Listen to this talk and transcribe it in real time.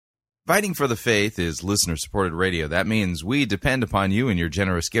Fighting for the Faith is listener-supported radio. That means we depend upon you and your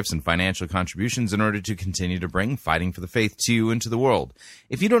generous gifts and financial contributions in order to continue to bring Fighting for the Faith to you and to the world.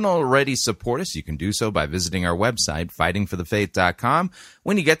 If you don't already support us, you can do so by visiting our website, fightingforthefaith.com.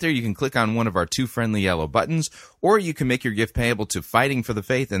 When you get there, you can click on one of our two friendly yellow buttons, or you can make your gift payable to Fighting for the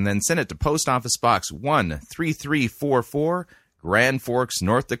Faith and then send it to Post Office Box 13344, Grand Forks,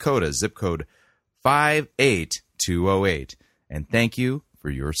 North Dakota, zip code 58208. And thank you for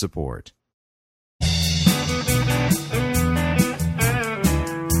your support.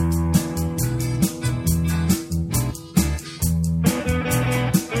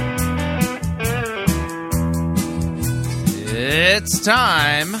 It's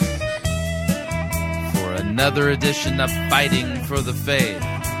time for another edition of Fighting for the Faith.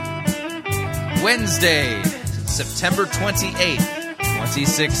 Wednesday, September 28th,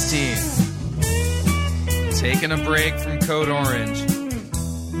 2016. Taking a break from Code Orange.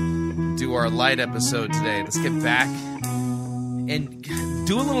 Do our light episode today. Let's get back and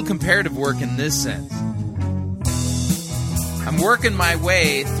do a little comparative work in this sense. I'm working my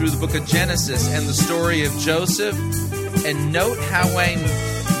way through the book of Genesis and the story of Joseph, and note how I'm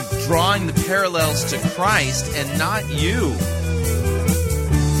drawing the parallels to Christ and not you.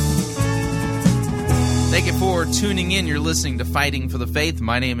 Thank you for tuning in. You're listening to Fighting for the Faith.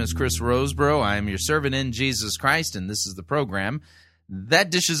 My name is Chris Rosebrough. I am your servant in Jesus Christ, and this is the program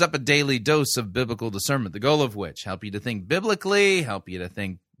that dishes up a daily dose of biblical discernment, the goal of which help you to think biblically, help you to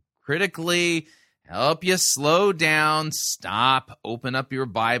think critically, help you slow down, stop, open up your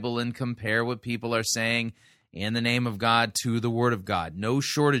Bible, and compare what people are saying in the name of God to the Word of God. No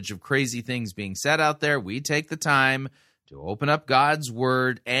shortage of crazy things being said out there. We take the time to open up God's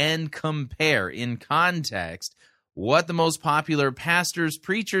Word and compare in context what the most popular pastors,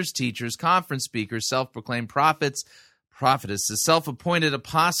 preachers, teachers, conference speakers, self-proclaimed prophets, prophetesses, self-appointed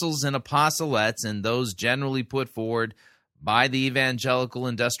apostles and apostolettes, and those generally put forward by the evangelical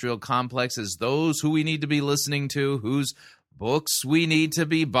industrial complex as those who we need to be listening to, whose books we need to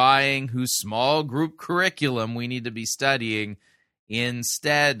be buying, whose small group curriculum we need to be studying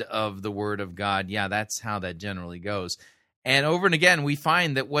instead of the Word of God. Yeah, that's how that generally goes. And over and again, we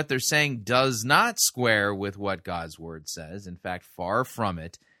find that what they're saying does not square with what God's Word says. In fact, far from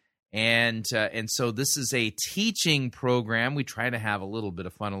it. And so this is a teaching program. We try to have a little bit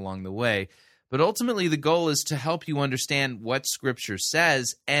of fun along the way. But ultimately, the goal is to help you understand what Scripture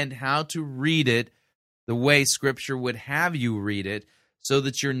says and how to read it the way Scripture would have you read it so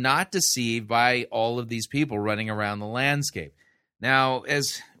that you're not deceived by all of these people running around the landscape. Now,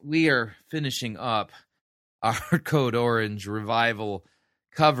 as we are finishing up our Code Orange revival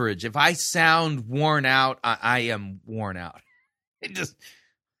coverage, if I sound worn out, I am worn out. It just...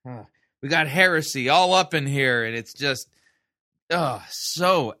 we got heresy all up in here, and it's just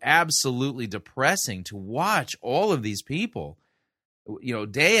so absolutely depressing to watch all of these people,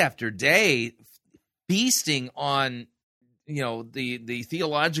 day after day, feasting on, the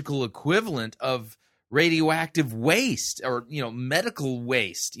theological equivalent of radioactive waste or, medical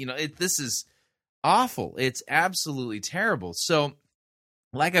waste. This is awful. It's absolutely terrible. So,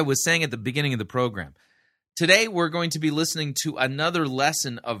 like I was saying at the beginning of the program, today, we're going to be listening to another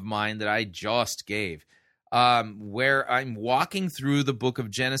lesson of mine that I just gave, where I'm walking through the book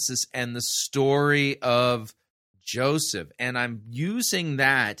of Genesis and the story of Joseph. And I'm using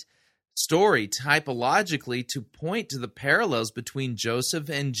that story typologically to point to the parallels between Joseph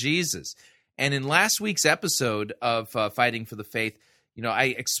and Jesus. And in last week's episode of Fighting for the Faith,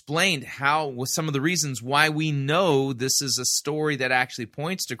 I explained some of the reasons why we know this is a story that actually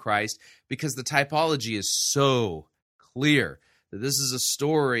points to Christ, because the typology is so clear that this is a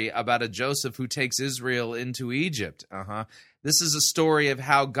story about a Joseph who takes Israel into Egypt. This is a story of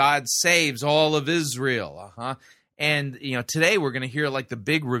how God saves all of Israel. And, today we're going to hear like the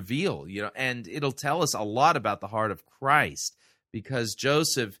big reveal, and it'll tell us a lot about the heart of Christ, because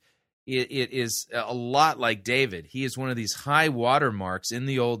Joseph, it is a lot like David. He is one of these high watermarks in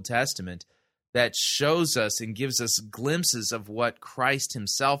the Old Testament that shows us and gives us glimpses of what Christ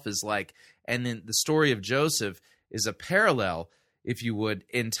himself is like. And then the story of Joseph is a parallel, if you would,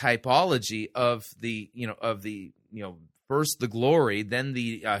 in typology of first the glory, then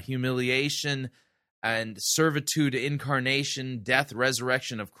the humiliation and servitude, incarnation, death,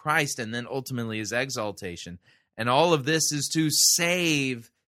 resurrection of Christ, and then ultimately his exaltation. And all of this is to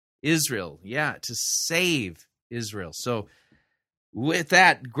save Israel. Yeah, to save Israel. So with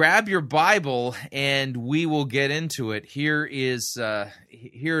that, grab your Bible and we will get into it. Here is the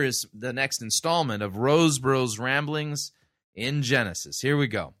next installment of Rosebrough's Ramblings in Genesis. Here we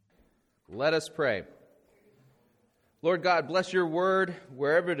go. Let us pray. Lord God, bless your word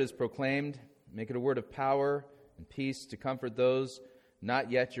wherever it is proclaimed. Make it a word of power and peace to comfort those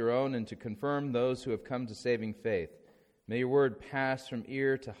not yet your own and to confirm those who have come to saving faith. May your word pass from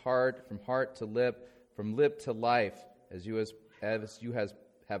ear to heart, from heart to lip, from lip to life, as you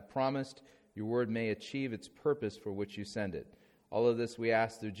have promised. Your word may achieve its purpose for which you send it. All of this we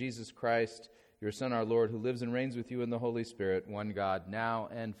ask through Jesus Christ, your Son, our Lord, who lives and reigns with you in the Holy Spirit, one God, now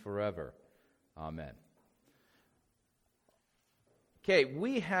and forever. Amen. Okay,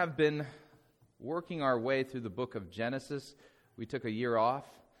 we have been working our way through the book of Genesis. We took a year off.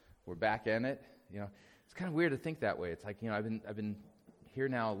 We're back in it. It's kind of weird to think that way. It's like, I've been here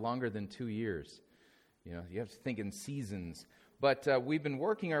now longer than 2 years. You have to think in seasons. But we've been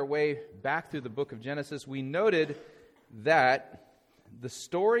working our way back through the book of Genesis. We noted that the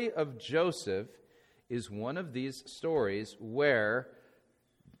story of Joseph is one of these stories where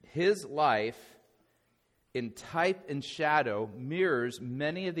his life, in type and shadow, mirrors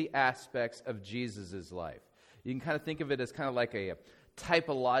many of the aspects of Jesus' life. You can kind of think of it as kind of like a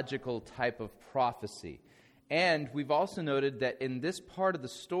typological type of prophecy. And we've also noted that in this part of the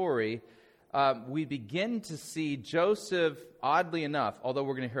story, we begin to see Joseph, oddly enough, although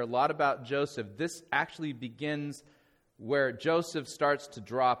we're going to hear a lot about Joseph, this actually begins where Joseph starts to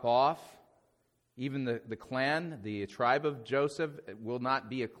drop off. Even the clan, the tribe of Joseph, will not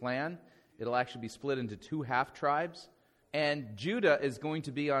be a clan. It'll actually be split into 2 half-tribes. And Judah is going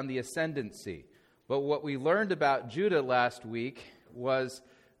to be on the ascendancy. But what we learned about Judah last week was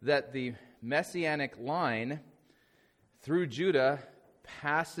that the messianic line through Judah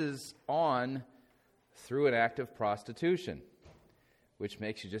passes on through an act of prostitution, which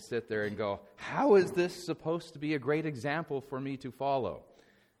makes you just sit there and go, how is this supposed to be a great example for me to follow?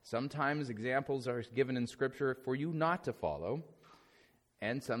 Sometimes examples are given in Scripture for you not to follow.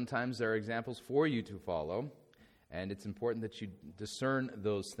 And sometimes there are examples for you to follow, and it's important that you discern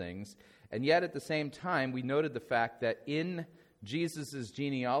those things. And yet at the same time, we noted the fact that in Jesus'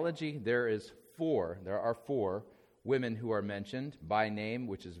 genealogy, there are 4 women who are mentioned by name,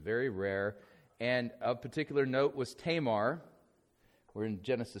 which is very rare. And of particular note was Tamar. We're in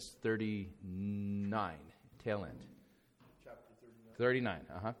Genesis 39, tail end. Chapter 39.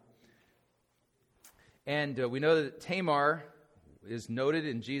 And we know that Tamar is noted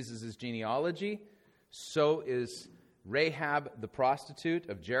in Jesus' genealogy. So is Rahab the prostitute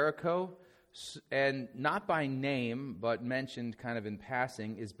of Jericho. And not by name, but mentioned kind of in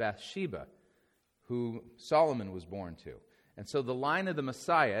passing, is Bathsheba, who Solomon was born to. And so the line of the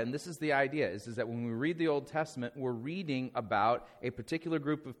Messiah, and this is the idea, is that when we read the Old Testament, we're reading about a particular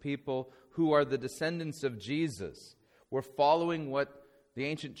group of people who are the descendants of Jesus. We're following what the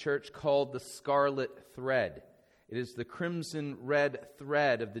ancient church called the scarlet thread. It is the crimson red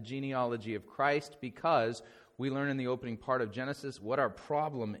thread of the genealogy of Christ, because we learn in the opening part of Genesis what our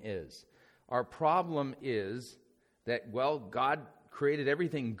problem is. Our problem is that, God created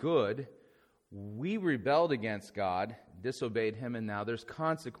everything good. We rebelled against God, disobeyed Him, and now there's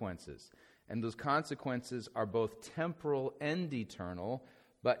consequences. And those consequences are both temporal and eternal,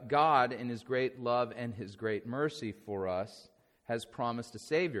 but God, in His great love and His great mercy for us, has promised a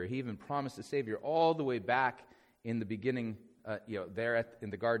Savior. He even promised a Savior all the way back in the beginning, in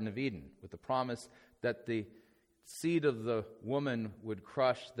the Garden of Eden, with the promise that the seed of the woman would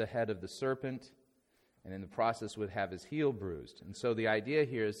crush the head of the serpent, and in the process would have his heel bruised. And so the idea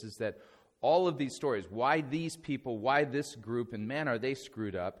here is that all of these stories, why these people, why this group, and man, are they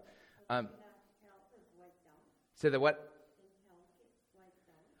screwed up. Say that what?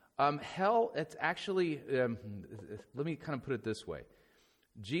 Hell, it's actually, let me kind of put it this way.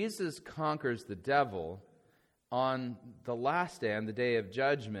 Jesus conquers the devil on the last day, on the day of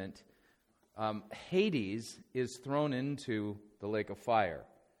judgment. Hades is thrown into the lake of fire.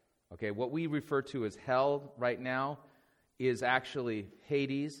 Okay, what we refer to as hell right now is actually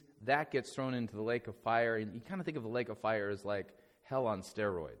Hades. That gets thrown into the lake of fire, and you kind of think of the lake of fire as like hell on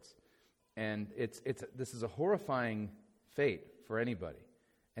steroids. And this is a horrifying fate for anybody,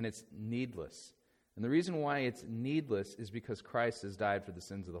 and it's needless. And the reason why it's needless is because Christ has died for the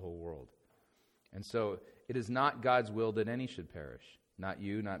sins of the whole world. And so it is not God's will that any should perish. Not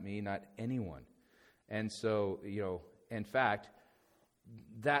you, not me, not anyone. And so, in fact,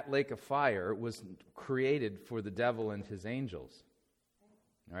 that lake of fire was created for the devil and his angels.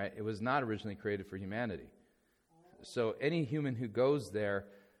 All right? It was not originally created for humanity. So any human who goes there,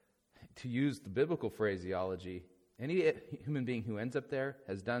 to use the biblical phraseology, any human being who ends up there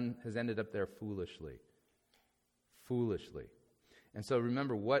has ended up there foolishly. Foolishly. And so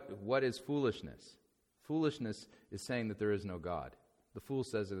remember, what is foolishness? Foolishness is saying that there is no God. The fool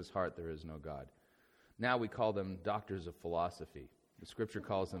says in his heart there is no God. Now we call them doctors of philosophy. The Scripture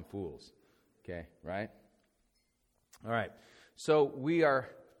calls them fools. Okay, right? All right. So we are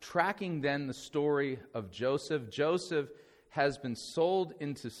tracking then the story of Joseph. Joseph has been sold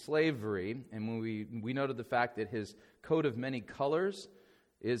into slavery, and when we noted the fact that his coat of many colors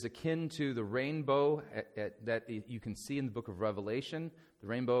is akin to the rainbow that you can see in the book of Revelation, the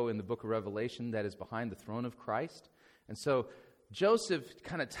rainbow in the book of Revelation that is behind the throne of Christ. And so Joseph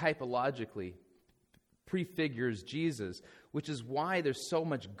kind of typologically prefigures Jesus, which is why there's so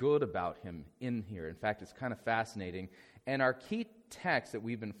much good about him in here. In fact, it's kind of fascinating. And our key text that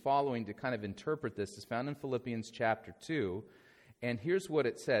we've been following to kind of interpret this is found in Philippians chapter 2. And here's what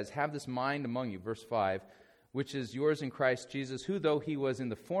it says: "Have this mind among you," verse 5, "which is yours in Christ Jesus, who, though he was in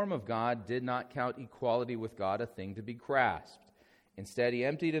the form of God, did not count equality with God a thing to be grasped. Instead, he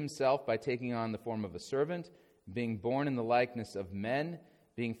emptied himself by taking on the form of a servant, being born in the likeness of men.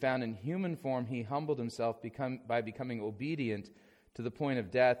 Being found in human form, he humbled himself by becoming obedient to the point of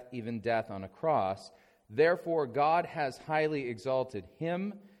death, even death on a cross. Therefore, God has highly exalted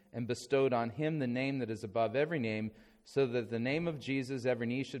him and bestowed on him the name that is above every name, so that the name of Jesus every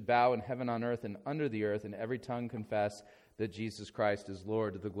knee should bow in heaven, on earth, and under the earth, and every tongue confess that Jesus Christ is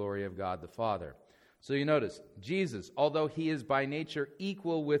Lord, to the glory of God the Father." So you notice, Jesus, although he is by nature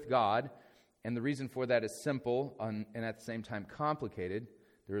equal with God, and the reason for that is simple and at the same time complicated.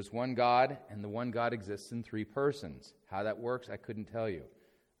 There is one God, and the one God exists in three persons. How that works, I couldn't tell you.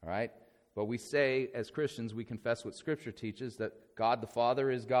 All right? But we say, as Christians, we confess what Scripture teaches, that God the Father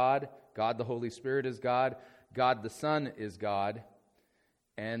is God, God the Holy Spirit is God, God the Son is God,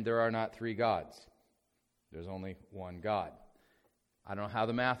 and there are not three gods. There's only one God. I don't know how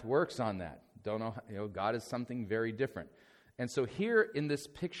the math works on that. Don't know, God is something very different. And so here in this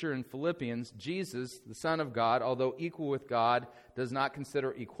picture in Philippians, Jesus, the Son of God, although equal with God, does not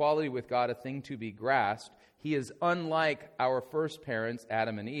consider equality with God a thing to be grasped. He is unlike our first parents,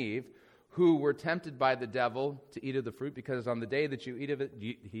 Adam and Eve, who were tempted by the devil to eat of the fruit, because on the day that you eat of it,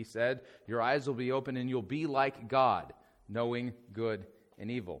 he said, your eyes will be open and you'll be like God, knowing good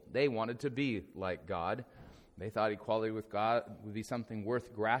and evil. They wanted to be like God. They thought equality with God would be something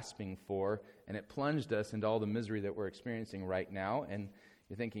worth grasping for, and it plunged us into all the misery that we're experiencing right now. And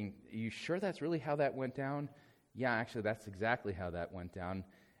you're thinking, are you sure that's really how that went down? Yeah, actually, that's exactly how that went down.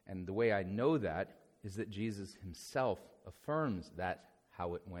 And the way I know that is that Jesus himself affirms that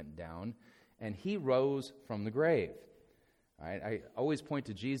how it went down, and he rose from the grave. All right? I always point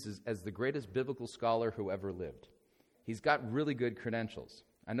to Jesus as the greatest biblical scholar who ever lived. He's got really good credentials.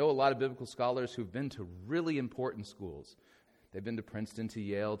 I know a lot of biblical scholars who've been to really important schools. They've been to Princeton, to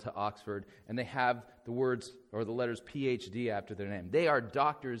Yale, to Oxford, and they have the words or the letters PhD after their name. They are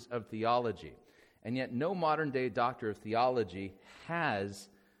doctors of theology. And yet no modern-day doctor of theology has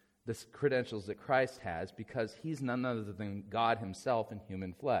the credentials that Christ has, because he's none other than God himself in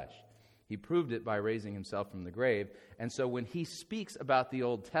human flesh. He proved it by raising himself from the grave. And so when he speaks about the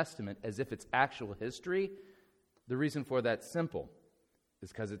Old Testament as if it's actual history, the reason for that's simple. Is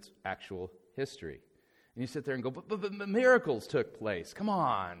because it's actual history. And you sit there and go, but miracles took place. Come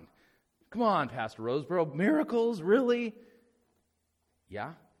on, Pastor Rosebrough. Miracles, really?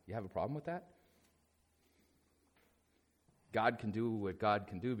 Yeah? You have a problem with that? God can do what God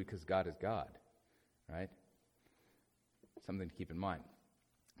can do because God is God, right? Something to keep in mind.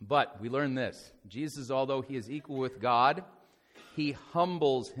 But we learn this. Jesus, although he is equal with God, he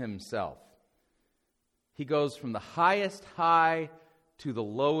humbles himself. He goes from the highest high to the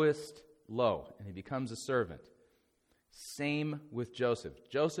lowest low, and he becomes a servant. Same with Joseph.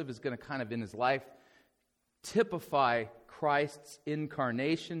 Joseph is going to kind of in his life typify Christ's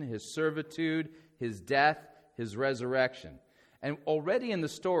incarnation, his servitude, his death, his resurrection. And already in the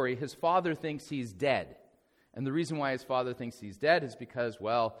story, his father thinks he's dead. And the reason why his father thinks he's dead is because,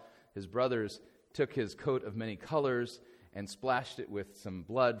 well, his brothers took his coat of many colors and splashed it with some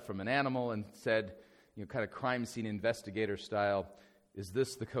blood from an animal and said, kind of crime scene investigator style, "Is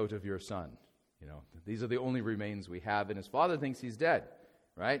this the coat of your son? These are the only remains we have." And his father thinks he's dead,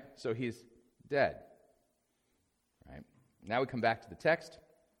 right? So he's dead, right? Now we come back to the text.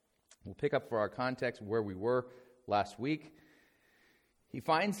 We'll pick up for our context where we were last week. He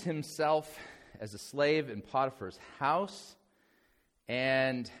finds himself as a slave in Potiphar's house,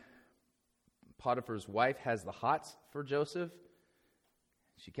 and Potiphar's wife has the hots for Joseph.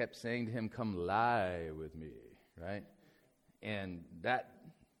 She kept saying to him, "Come lie with me," right? And that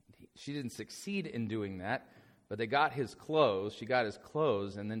she didn't succeed in doing that, but they got his clothes. She got his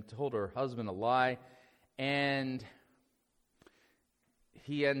clothes and then told her husband a lie, and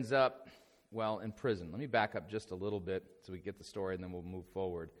he ends up, in prison. Let me back up just a little bit so we get the story, and then we'll move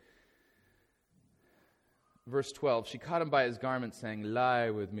forward. Verse 12, she caught him by his garment, saying, "Lie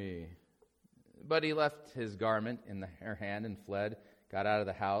with me." But he left his garment in her hand and fled, got out of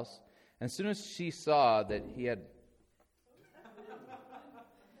the house. And as soon as she saw that he had...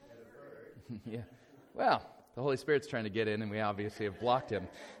 Yeah. Well, the Holy Spirit's trying to get in, and we obviously have blocked him.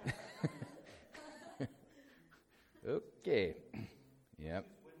 Okay. Yep.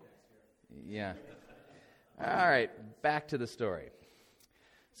 Yeah. All right, back to the story.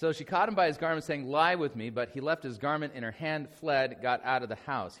 So she caught him by his garment, saying, "Lie with me." But he left his garment in her hand, fled, got out of the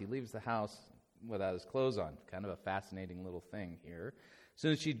house. He leaves the house without his clothes on. Kind of a fascinating little thing here. As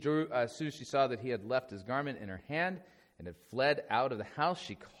soon as she saw that he had left his garment in her hand and had fled out of the house,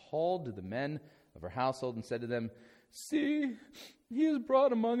 she called to the men of her household and said to them, "See, he has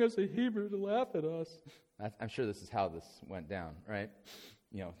brought among us a Hebrew to laugh at us." I'm sure this is how this went down, right?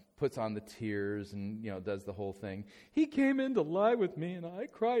 Puts on the tears and, does the whole thing. "He came in to lie with me, and I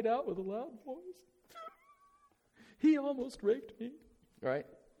cried out with a loud voice. He almost raped me." Right?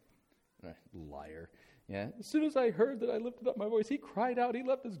 Liar. Yeah. "As soon as I heard that I lifted up my voice, he cried out. He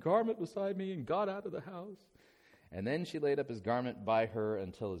left his garment beside me and got out of the house." And then she laid up his garment by her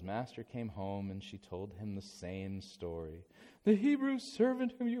until his master came home, and she told him the same story. "The Hebrew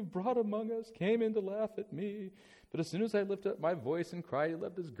servant whom you brought among us came in to laugh at me. But as soon as I lifted up my voice and cried, he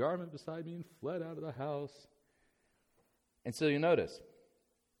left his garment beside me and fled out of the house." And so you notice,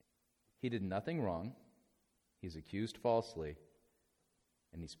 he did nothing wrong. He's accused falsely.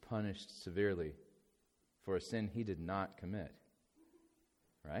 And he's punished severely for a sin he did not commit.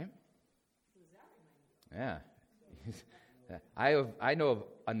 Right? Yeah. I know of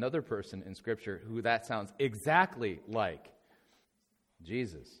another person in Scripture who that sounds exactly like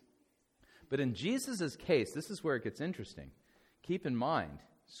Jesus. But in Jesus' case, this is where it gets interesting. Keep in mind,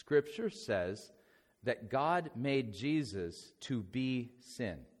 Scripture says that God made Jesus to be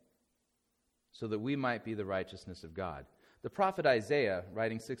sin, so that we might be the righteousness of God. The prophet Isaiah,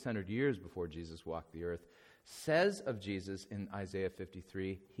 writing 600 years before Jesus walked the earth, says of Jesus in Isaiah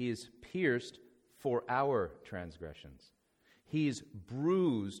 53, "He is pierced for our transgressions. He's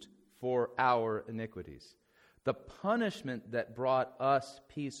bruised for our iniquities. The punishment that brought us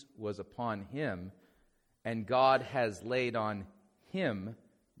peace was upon him, and God has laid on him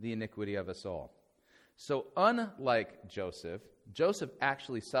the iniquity of us all." So unlike Joseph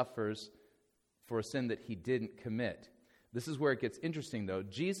actually suffers for a sin that he didn't commit. This is where it gets interesting, though.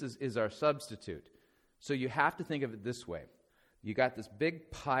 Jesus is our substitute. So you have to think of it this way. You got this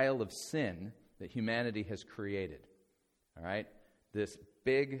big pile of sin that humanity has created. All right? This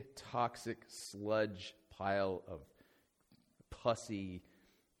big, toxic sludge pile of pussy,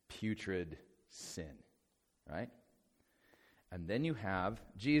 putrid sin. Right? And then you have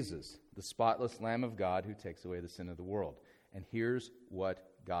Jesus, the spotless Lamb of God who takes away the sin of the world. And here's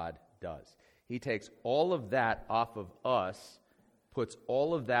what God does. He takes all of that off of us, puts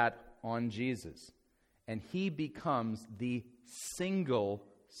all of that on Jesus, and he becomes the single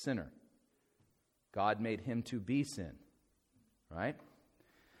sinner. God made him to be sin, right?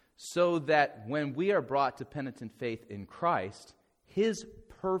 So that when we are brought to penitent faith in Christ, his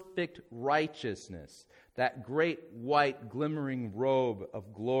perfect righteousness, that great white glimmering robe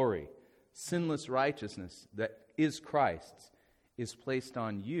of glory, sinless righteousness that is Christ's, is placed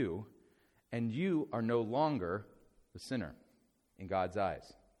on you, and you are no longer the sinner in God's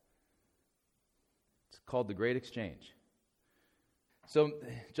eyes. It's called the Great Exchange. So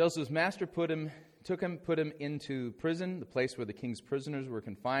Joseph's master put him into prison, the place where the king's prisoners were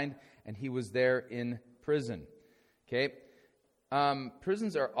confined, and he was there in prison. Okay?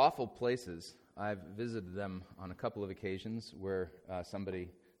 Prisons are awful places. I've visited them on a couple of occasions where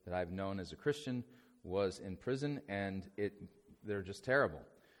somebody that I've known as a Christian was in prison, and they're just terrible.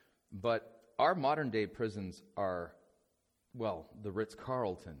 But our modern-day prisons are, the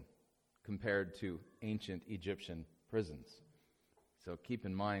Ritz-Carlton compared to ancient Egyptian prisons. So keep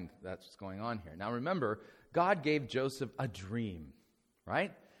in mind that's what's going on here. Now remember, God gave Joseph a dream,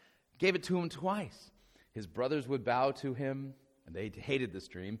 right? Gave it to him twice. His brothers would bow to him, and they hated this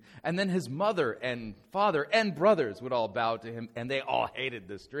dream. And then his mother and father and brothers would all bow to him, and they all hated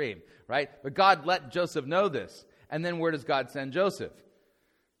this dream, right? But God let Joseph know this. And then where does God send Joseph?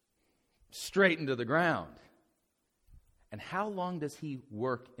 Straight into the ground. And how long does he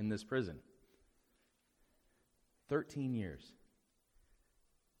work in this prison? 13 years.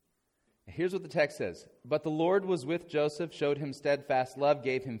 Here's what the text says. "But the Lord was with Joseph, showed him steadfast love,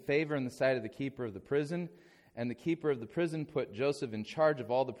 gave him favor in the sight of the keeper of the prison. And the keeper of the prison put Joseph in charge of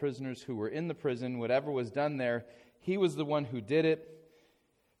all the prisoners who were in the prison. Whatever was done there, he was the one who did it.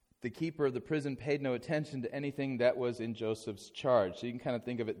 The keeper of the prison paid no attention to anything that was in Joseph's charge." So you can kind of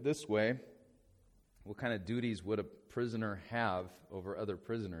think of it this way. what kind of duties would a prisoner have over other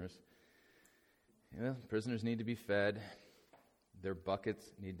prisoners? Prisoners need to be fed. Their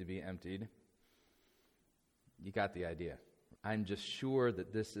buckets need to be emptied. You got the idea. I'm just sure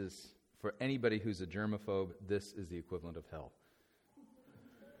that this is, for anybody who's a germaphobe, this is the equivalent of hell.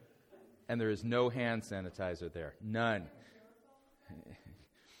 And there is no hand sanitizer there. None.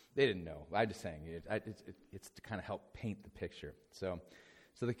 They didn't know. I'm just saying. It's to kind of help paint the picture. So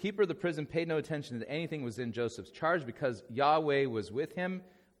the keeper of the prison paid no attention to anything that was in Joseph's charge because Yahweh was with him.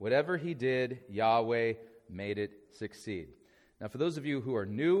 Whatever he did, Yahweh made it succeed. Now, for those of you who are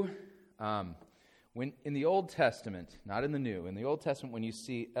new, when in the Old Testament, not in the New, in the Old Testament, when you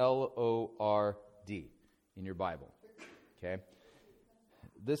see Lord in your Bible, okay,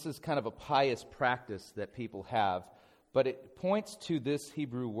 this is kind of a pious practice that people have, but it points to this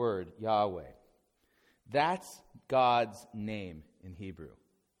Hebrew word, Yahweh. That's God's name in Hebrew.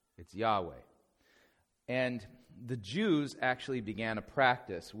 It's Yahweh. And the Jews actually began a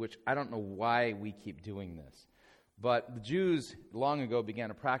practice, which I don't know why we keep doing this, but the Jews long ago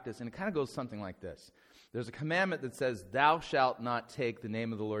began a practice, and it kind of goes something like this. There's a commandment that says, "Thou shalt not take the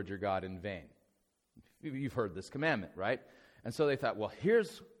name of the Lord your God in vain." You've heard this commandment, right? And so they thought, well,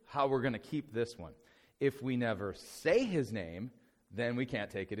 here's how we're going to keep this one. If we never say his name, then we can't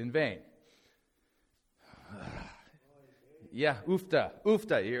take it in vain. Yeah,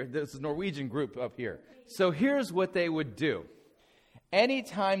 Ufta. This is a Norwegian group up here. So here's what they would do.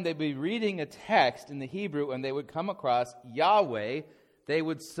 Anytime they'd be reading a text in the Hebrew and they would come across Yahweh, they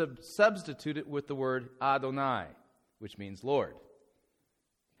would substitute it with the word Adonai, which means Lord.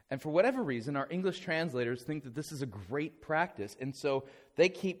 And for whatever reason, our English translators think that this is a great practice, and so they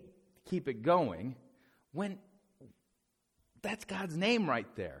keep it going when that's God's name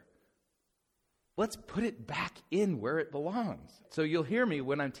right there. Let's put it back in where it belongs. So you'll hear me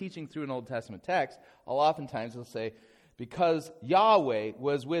when I'm teaching through an Old Testament text, I'll oftentimes say, because Yahweh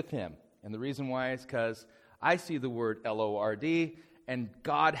was with him. And the reason why is because I see the word Lord, and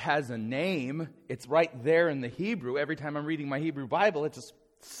God has a name. It's right there in the Hebrew. Every time I'm reading my Hebrew Bible, it's just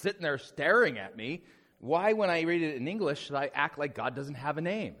sitting there staring at me. Why, when I read it in English, should I act like God doesn't have a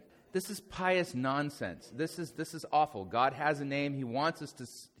name? This is pious nonsense. This is awful. God has a name. He wants us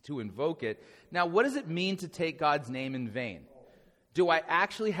to invoke it. Now, what does it mean to take God's name in vain? Do I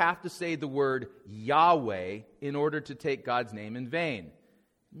actually have to say the word Yahweh in order to take God's name in vain?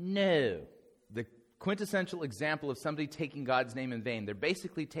 No. The quintessential example of somebody taking God's name in vain, they're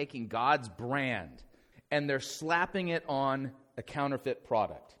basically taking God's brand and they're slapping it on a counterfeit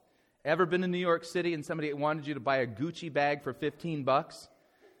product. Ever been in New York City and somebody wanted you to buy a Gucci bag for $15?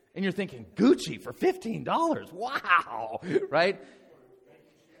 And you're thinking, Gucci for $15? Wow! Right?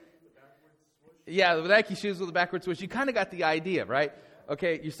 Yeah, the Nike shoes with the backwards swoosh. You kind of got the idea, right?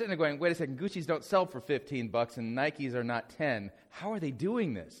 Okay, you're sitting there going, wait a second, Gucci's don't sell for $15 and Nikes are not 10. How are they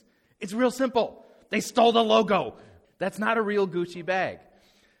doing this? It's real simple. They stole the logo. That's not a real Gucci bag.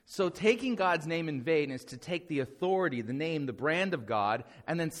 So taking God's name in vain is to take the authority, the name, the brand of God,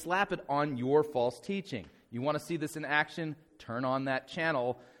 and then slap it on your false teaching. You want to see this in action? Turn on that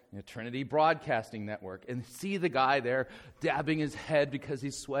channel, Trinity Broadcasting Network, and see the guy there dabbing his head because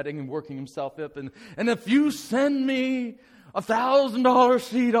he's sweating and working himself up. And if you send me $1,000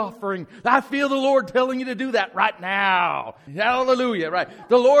 seed offering, I feel the Lord telling you to do that right now. Hallelujah, right?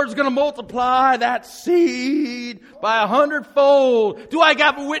 The Lord's going to multiply that seed by 100-fold. Do I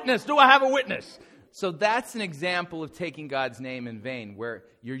have a witness? Do I have a witness? So that's an example of taking God's name in vain, where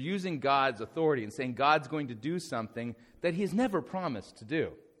you're using God's authority and saying God's going to do something that He's never promised to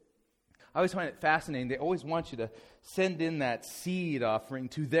do. I always find it fascinating. They always want you to send in that seed offering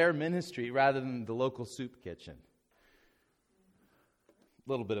to their ministry rather than the local soup kitchen. A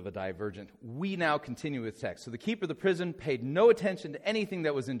little bit of a divergent. We now continue with text. So the keeper of the prison paid no attention to anything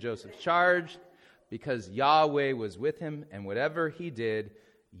that was in Joseph's charge because Yahweh was with him, and whatever he did,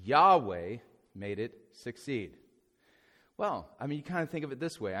 Yahweh made it succeed. Well, you kind of think of it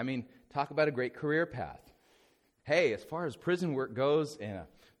this way. Talk about a great career path. Hey, as far as prison work goes, in a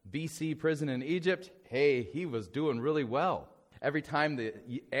BC prison in Egypt, hey, he was doing really well. Every time the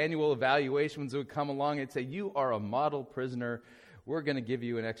annual evaluations would come along, it'd say, you are a model prisoner. We're going to give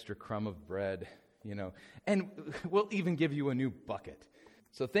you an extra crumb of bread, and we'll even give you a new bucket.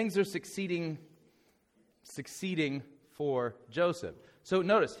 So things are succeeding for Joseph. So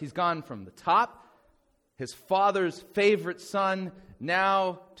notice, he's gone from the top, his father's favorite son,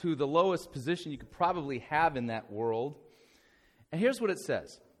 now to the lowest position you could probably have in that world. And here's what it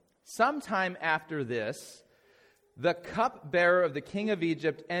says. Sometime after this, the cupbearer of the king of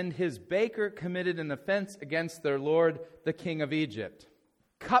Egypt and his baker committed an offense against their lord, the king of Egypt.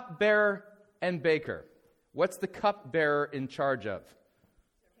 Cupbearer, and baker. What's the cupbearer in charge of?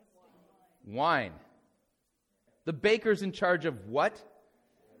 Wine. The baker's in charge of what?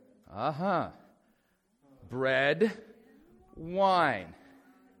 Bread, wine.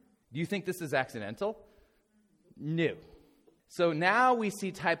 Do you think this is accidental? No. So now we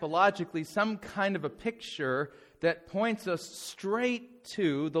see typologically some kind of a picture that points us straight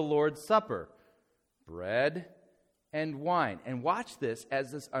to the Lord's Supper. Bread and wine. And watch this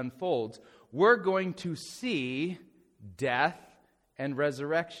as this unfolds. We're going to see death and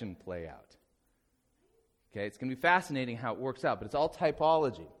resurrection play out. Okay, it's going to be fascinating how it works out, but it's all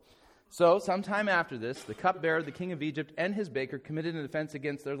typology. So, sometime after this, the cupbearer, the king of Egypt, and his baker committed an offense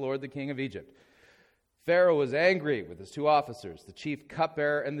against their lord, the king of Egypt. Pharaoh was angry with his two officers, the chief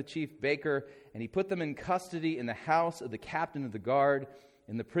cupbearer and the chief baker, and he put them in custody in the house of the captain of the guard,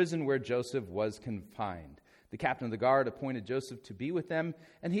 in the prison where Joseph was confined. The captain of the guard appointed Joseph to be with them,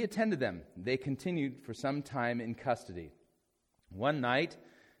 and he attended them. They continued for some time in custody. One night,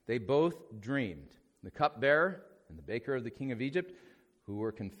 they both dreamed. The cupbearer and the baker of the king of Egypt, who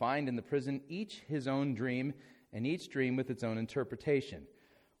were confined in the prison, each his own dream, and each dream with its own interpretation.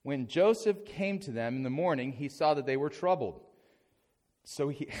 When Joseph came to them in the morning, he saw that they were troubled. So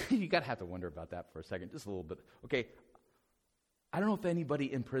you got to have to wonder about that for a second, just a little bit. Okay, I don't know if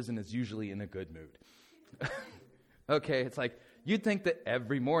anybody in prison is usually in a good mood. Okay, it's like, you'd think that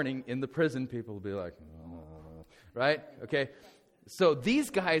every morning in the prison, people would be like, oh, right? Okay, so these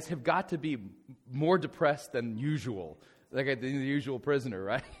guys have got to be more depressed than usual, like the usual prisoner,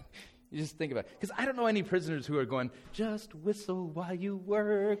 right? You just think about it. Because I don't know any prisoners who are going, just whistle while you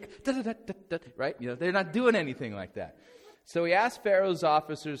work, right? You know, they're not doing anything like that. So he asked Pharaoh's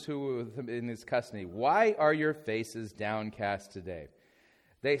officers who were with him in his custody, why are your faces downcast today?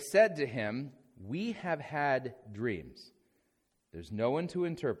 They said to him, we have had dreams. There's no one to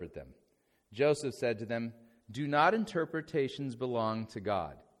interpret them. Joseph said to them, do not interpretations belong to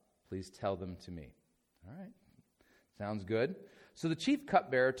God? Please tell them to me. All right. Sounds good. So the chief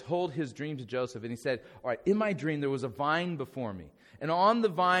cupbearer told his dream to Joseph, and he said, all right, in my dream there was a vine before me, and on the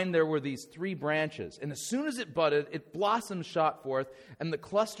vine there were these 3 branches, and as soon as it budded, its blossoms shot forth, and the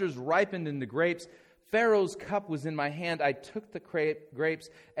clusters ripened into grapes. Pharaoh's cup was in my hand. I took the grapes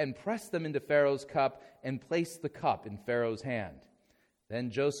and pressed them into Pharaoh's cup and placed the cup in Pharaoh's hand.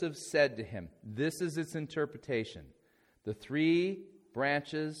 Then Joseph said to him, this is its interpretation. The 3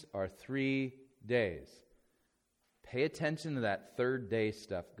 branches are 3 days. Pay attention to that 3rd day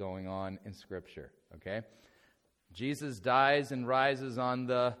stuff going on in Scripture, okay? Jesus dies and rises on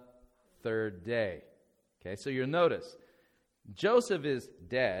the 3rd day. Okay, so you'll notice, Joseph is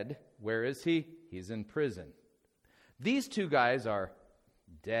dead. Where is he? He's in prison. These 2 guys are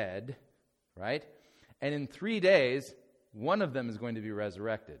dead, right? And in 3 days, one of them is going to be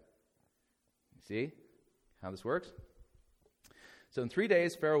resurrected. You see how this works? So in 3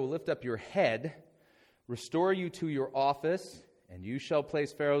 days, Pharaoh will lift up your head, restore you to your office, and you shall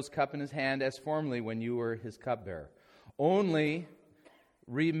place Pharaoh's cup in his hand as formerly when you were his cupbearer. Only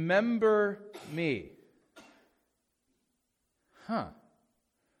remember me.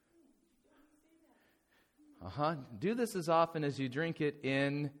 Do this as often as you drink it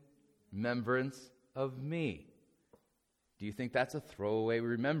in remembrance of me. Do you think that's a throwaway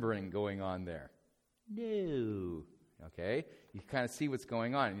remembering going on there? No. Okay? You kind of see what's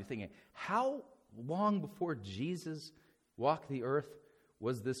going on, and you're thinking, how long before Jesus walked the earth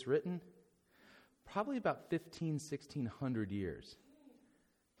was this written? Probably about 1600 years.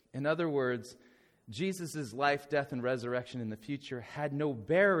 In other words, Jesus' life, death, and resurrection in the future had no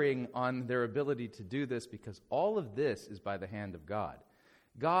bearing on their ability to do this because all of this is by the hand of God.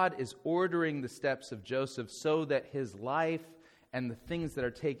 God is ordering the steps of Joseph so that his life and the things that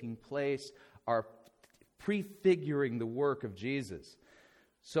are taking place are prefiguring the work of Jesus.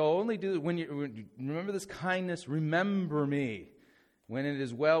 So only when you remember this kindness, remember me. When it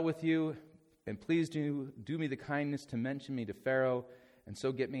is well with you, and please do me the kindness to mention me to Pharaoh, and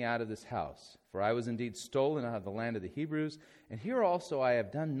so get me out of this house. For I was indeed stolen out of the land of the Hebrews, and here also I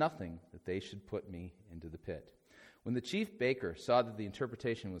have done nothing that they should put me into the pit. When the chief baker saw that the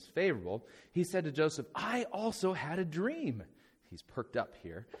interpretation was favorable, he said to Joseph, I also had a dream. He's perked up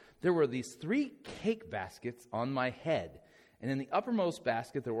here. There were these 3 cake baskets on my head, and in the uppermost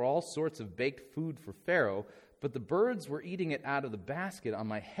basket there were all sorts of baked food for Pharaoh, but the birds were eating it out of the basket on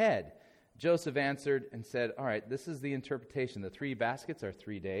my head. Joseph answered and said, all right, this is the interpretation. The 3 baskets are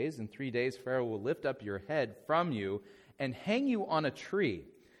 3 days. In 3 days Pharaoh will lift up your head from you and hang you on a tree,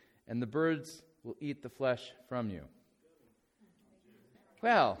 and the birds will eat the flesh from you.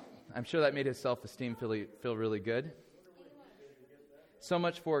 Well, I'm sure that made his self-esteem feel really good. So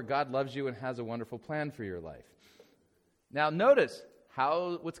much for God loves you and has a wonderful plan for your life. Now notice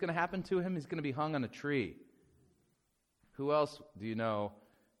what's going to happen to him. He's going to be hung on a tree. Who else do you know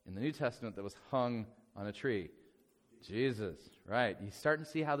in the New Testament that was hung on a tree? Jesus, right. You starting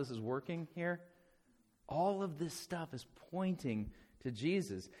to see how this is working here? All of this stuff is pointing to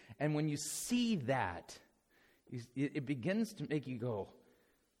Jesus. And when you see that, it begins to make you go,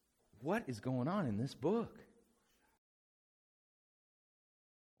 what is going on in this book?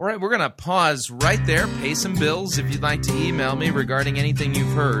 All right, we're going to pause right there, pay some bills. If you'd like to email me regarding anything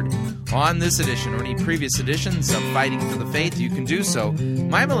you've heard on this edition or any previous editions of Fighting for the Faith, you can do so.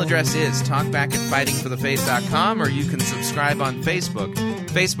 My email address is talkback@fightingforthefaith.com, or you can subscribe on Facebook,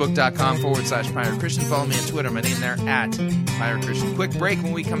 facebook.com/Pirate Christian. Follow me on Twitter. My name there, @Pirate Christian. Quick break.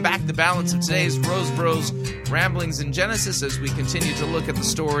 When we come back, the balance of today's Rosebrough's Ramblings in Genesis as we continue to look at the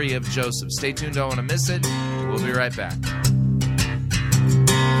story of Joseph. Stay tuned, don't want to miss it. We'll be right back.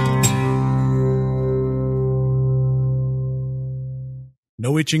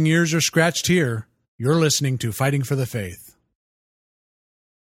 No itching ears are scratched here. You're listening to Fighting for the Faith.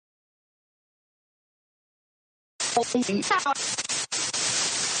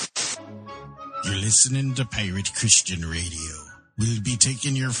 You're listening to Pirate Christian Radio. We'll be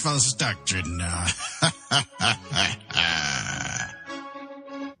taking your false doctrine now.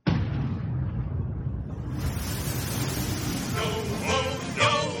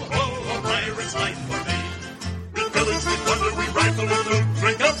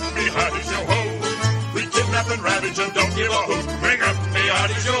 And ravage and don't give a hoot. Bring up the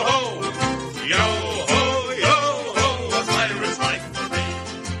hearties, yo ho, yo ho, yo ho. A pirate's life for me.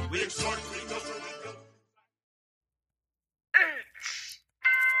 We exhort, we go for we go.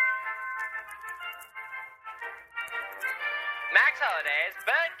 Max Holliday's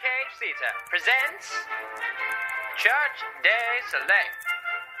Birdcage Theater presents Church Day Soleil.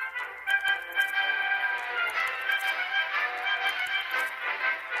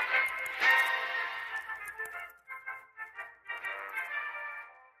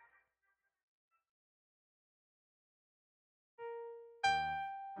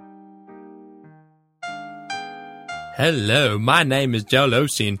 Hello, my name is Joel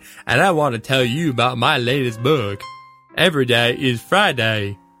Osteen, and I want to tell you about my latest book. Every day is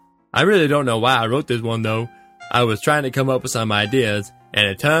Friday. I really don't know why I wrote this one, though. I was trying to come up with some ideas, and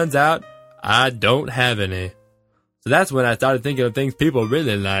it turns out I don't have any. So that's when I started thinking of things people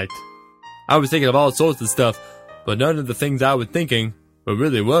really liked. I was thinking of all sorts of stuff, but none of the things I was thinking were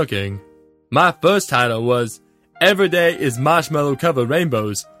really working. My first title was Every Day is Marshmallow-Covered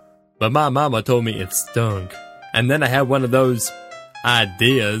Rainbows, but my mama told me it stunk. And then I had one of those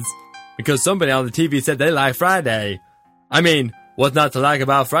ideas because somebody on the TV said they like Friday. I mean, what's not to like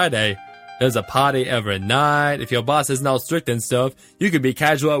about Friday? There's a party every night. If your boss isn't all strict and stuff, you can be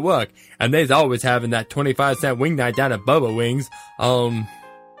casual at work. And they's always having that 25-cent wing night down at Bubba Wings on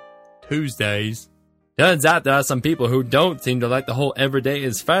Tuesdays. Turns out there are some people who don't seem to like the whole everyday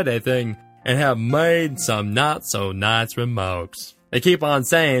is Friday thing and have made some not so nice remarks. They keep on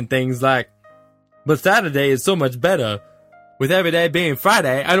saying things like, but Saturday is so much better. With every day being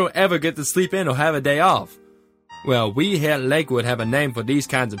Friday, I don't ever get to sleep in or have a day off. Well, we here at Lakewood have a name for these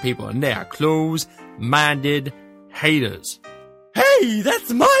kinds of people, and they are close-minded haters. Hey,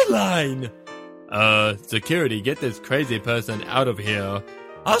 that's my line! Security, get this crazy person out of here.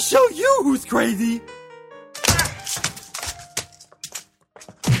 I'll show you who's crazy!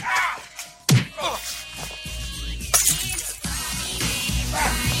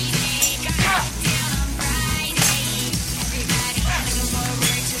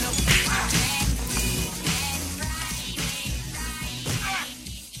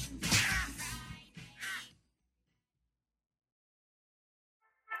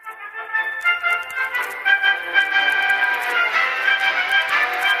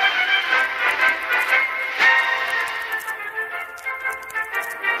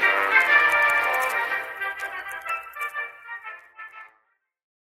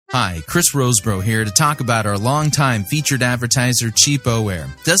 Hi, Chris Rosebrough here to talk about our longtime featured advertiser, Cheapo Air.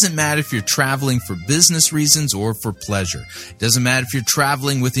 Doesn't matter if you're traveling for business reasons or for pleasure. Doesn't matter if you're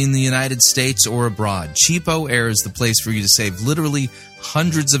traveling within the United States or abroad. Cheapo Air is the place for you to save literally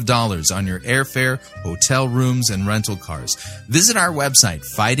hundreds of dollars on your airfare, hotel rooms, and rental cars. Visit our website,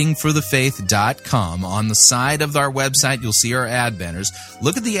 fightingforthefaith.com. On the side of our website, you'll see our ad banners.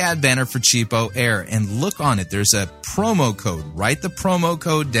 Look at the ad banner for Cheapo Air and look on it. There's a promo code. Write the promo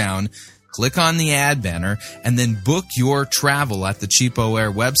code down. Click on the ad banner and then book your travel at the Cheapo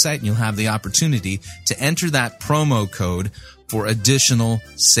Air website, and you'll have the opportunity to enter that promo code for additional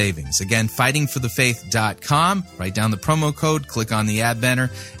savings. Again, fightingforthefaith.com. Write down the promo code, click on the ad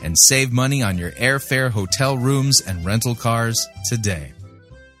banner, and save money on your airfare, hotel rooms, and rental cars today.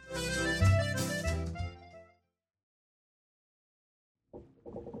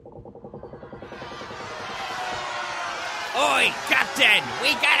 Oi, Captain!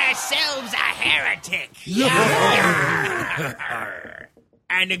 We got ourselves a heretic!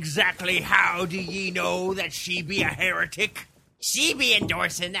 And exactly how do ye know that she be a heretic? She be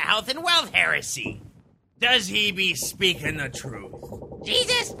endorsing the health and wealth heresy. Does he be speaking the truth?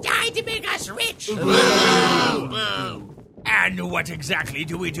 Jesus died to make us rich! And what exactly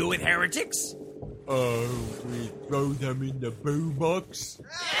do we do with heretics? We throw them in the boombox.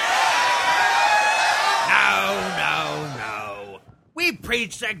 No. We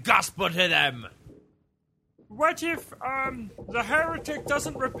preach the gospel to them. What if, the heretic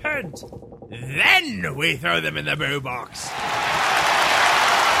doesn't repent? Then we throw them in the boo box.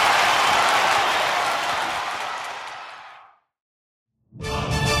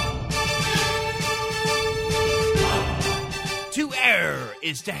 To err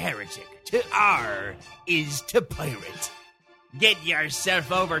is to heretic. To R is to pirate. Get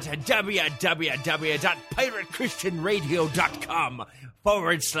yourself over to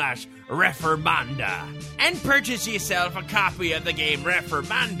www.piratechristianradio.com/Reformanda and purchase yourself a copy of the game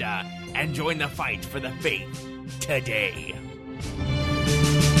Reformanda and join the fight for the faith today.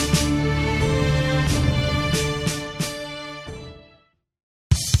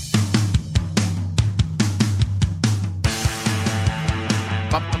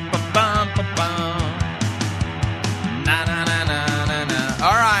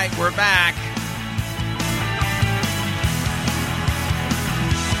 All right, we're back.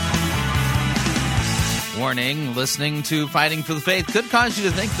 Warning, listening to Fighting for the Faith could cause you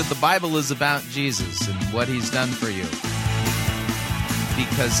to think that the Bible is about Jesus and what he's done for you.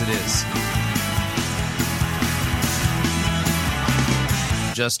 Because it is.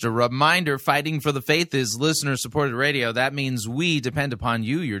 Just a reminder, Fighting for the Faith is listener-supported radio. That means we depend upon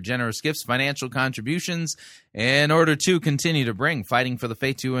you, your generous gifts, financial contributions, in order to continue to bring Fighting for the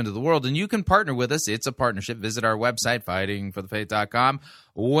Faith to you into the world. And you can partner with us. It's a partnership. Visit our website, fightingforthefaith.com.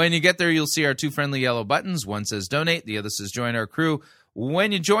 When you get there, you'll see our two friendly yellow buttons. One says donate, the other says join our crew.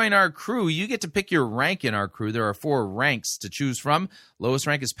 When you join our crew, you get to pick your rank in our crew. There are 4 ranks to choose from. Lowest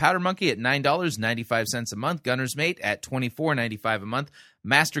rank is Powder Monkey at $9.95 a month. Gunner's Mate at $24.95 a month.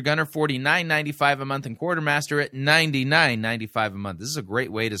 Master Gunner, $49.95 a month. And Quartermaster at $99.95 a month. This is a great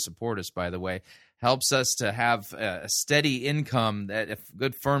way to support us, by the way. Helps us to have a steady income, a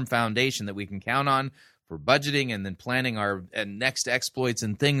good firm foundation that we can count on for budgeting and then planning our next exploits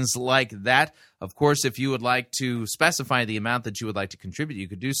and things like that. Of course, if you would like to specify the amount that you would like to contribute, you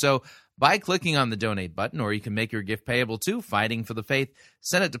could do so by clicking on the donate button, or you can make your gift payable to Fighting for the Faith.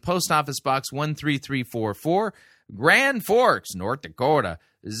 Send it to Post Office Box 13344, Grand Forks, North Dakota,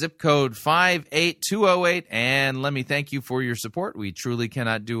 zip code 58208. And let me thank you for your support. We truly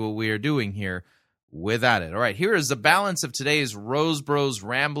cannot do what we are doing here without it. All right, here is the balance of today's Rosebrough's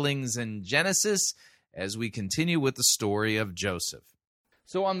Ramblings in Genesis as we continue with the story of Joseph.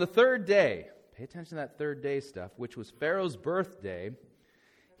 So on the third day, pay attention to that third day stuff, which was Pharaoh's birthday,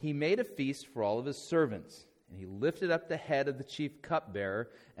 he made a feast for all of his servants. And he lifted up the head of the chief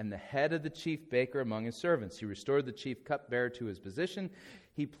cupbearer and the head of the chief baker among his servants. He restored the chief cupbearer to his position.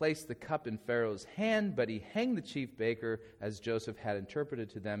 He placed the cup in Pharaoh's hand, but he hanged the chief baker as Joseph had interpreted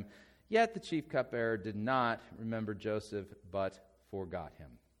to them. Yet the chief cupbearer did not remember Joseph, but forgot him.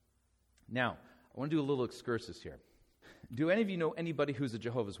 Now, I want to do a little excursus here. Do any of you know anybody who's a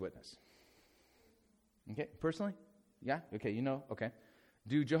Jehovah's Witness? Okay, personally? Yeah? Okay, you know? Okay.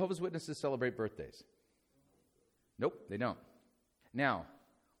 Do Jehovah's Witnesses celebrate birthdays? Nope, they don't. Now,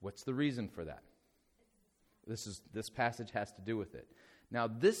 what's the reason for that? This passage has to do with it. Now,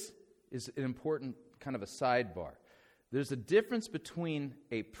 this is an important kind of a sidebar. There's a difference between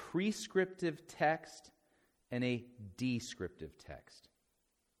a prescriptive text and a descriptive text.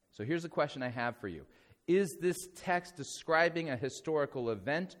 So here's a question I have for you. Is this text describing a historical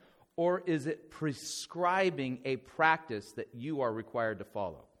event, or is it prescribing a practice that you are required to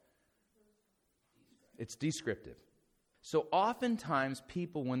follow? It's descriptive. So oftentimes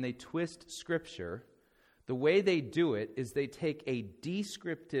people, when they twist Scripture, the way they do it is they take a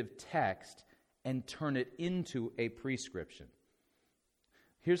descriptive text and turn it into a prescription.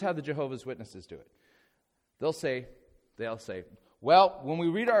 Here's how the Jehovah's Witnesses do it. They'll say, well, when we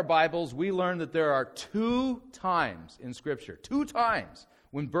read our Bibles, we learn that there are 2 times in Scripture, 2 times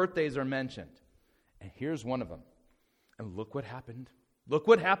when birthdays are mentioned. And here's one of them. And look what happened. Look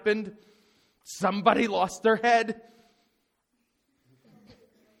what happened. Somebody lost their head.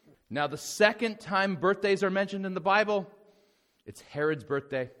 Now, the second time birthdays are mentioned in the Bible, it's Herod's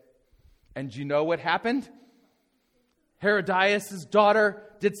birthday. And do you know what happened? Herodias' daughter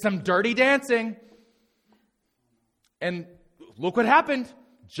did some dirty dancing. And look what happened.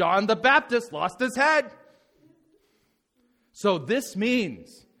 John the Baptist lost his head. So this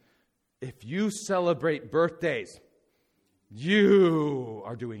means if you celebrate birthdays, you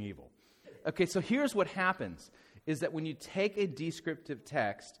are doing evil. Okay, so here's what happens, is that when you take a descriptive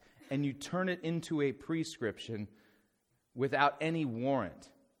text and you turn it into a prescription without any warrant,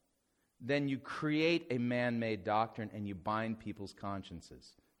 then you create a man-made doctrine and you bind people's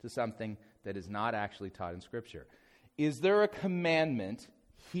consciences to something that is not actually taught in Scripture. Is there a commandment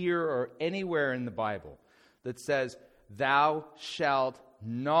here or anywhere in the Bible that says, thou shalt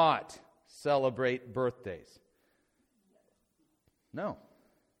not celebrate birthdays? No.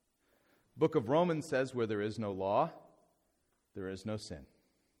 Book of Romans says, where there is no law, there is no sin.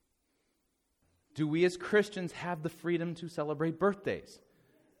 Do we as Christians have the freedom to celebrate birthdays?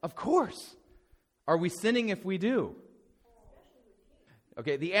 Of course. Are we sinning if we do?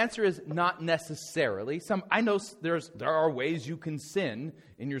 Okay, the answer is not necessarily. I know there are ways you can sin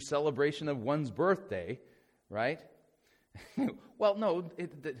in your celebration of one's birthday, right? Well, no,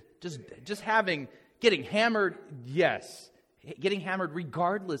 getting hammered, yes. Getting hammered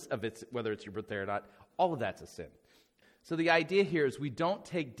regardless of whether it's your birthday or not, all of that's a sin. So the idea here is we don't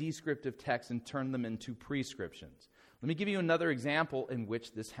take descriptive texts and turn them into prescriptions. Let me give you another example in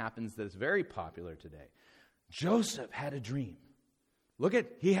which this happens that is very popular today. Joseph had a dream.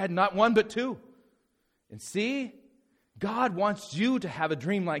 He had not one but two. And see, God wants you to have a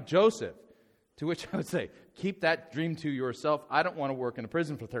dream like Joseph. To which I would say, keep that dream to yourself. I don't want to work in a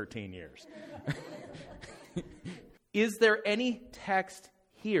prison for 13 years. Is there any text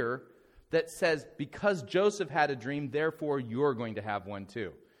here that says, because Joseph had a dream, therefore you're going to have one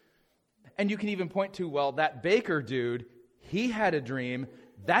too? And you can even point to, well, that baker dude, he had a dream.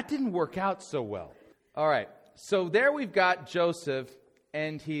 That didn't work out so well. All right, so there we've got Joseph,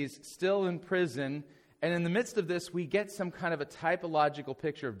 and he's still in prison. And in the midst of this, we get some kind of a typological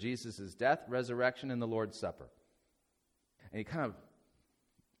picture of Jesus' death, resurrection, and the Lord's Supper. And you kind of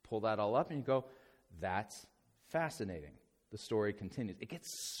pull that all up, and you go, that's fascinating. The story continues. It gets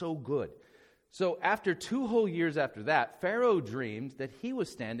so good. So after 2 whole years after that, Pharaoh dreamed that he was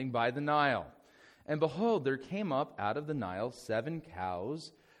standing by the Nile. And behold, there came up out of the Nile 7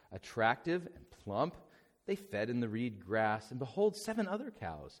 cows, attractive and plump. They fed in the reed grass. And behold, 7 other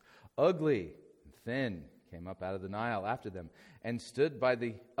cows, ugly and thin, came up out of the Nile after them, and stood by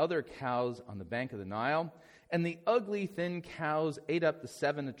the other cows on the bank of the Nile. And the ugly, thin cows ate up the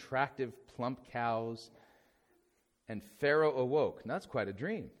 7 attractive, plump cows. And Pharaoh awoke. Now, that's quite a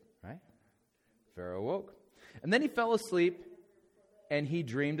dream, right? Pharaoh awoke. And then he fell asleep, and he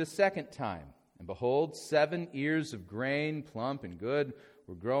dreamed a second time. And behold, 7 ears of grain, plump and good,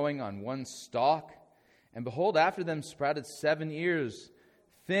 were growing on one stalk. And behold, after them sprouted 7 ears,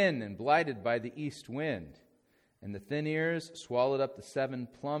 thin and blighted by the east wind. And the thin ears swallowed up the 7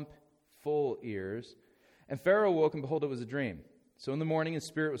 plump, full ears. And Pharaoh awoke, and behold, it was a dream. So in the morning his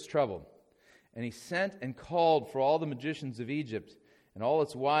spirit was troubled. And he sent and called for all the magicians of Egypt and all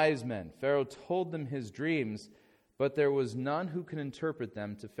its wise men. Pharaoh told them his dreams, but there was none who could interpret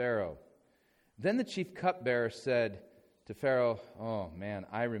them to Pharaoh. Then the chief cupbearer said to Pharaoh, oh man,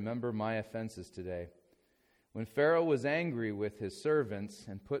 I remember my offenses today. When Pharaoh was angry with his servants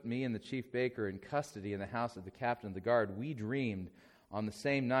and put me and the chief baker in custody in the house of the captain of the guard, we dreamed on the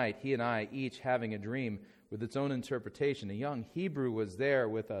same night, he and I, each having a dream with its own interpretation. A young Hebrew was there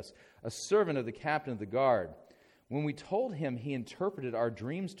with us, a servant of the captain of the guard. When we told him, he interpreted our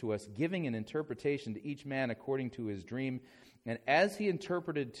dreams to us, giving an interpretation to each man according to his dream. And as he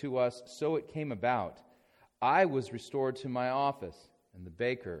interpreted to us, so it came about. I was restored to my office, and the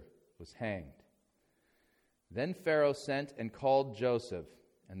baker was hanged. Then Pharaoh sent and called Joseph,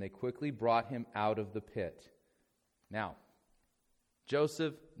 and they quickly brought him out of the pit. Now,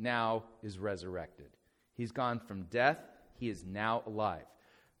 Joseph now is resurrected. He's gone from death. He is now alive.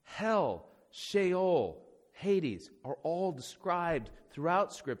 Hell, Sheol, Hades are all described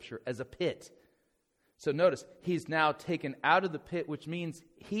throughout Scripture as a pit. So notice, he's now taken out of the pit, which means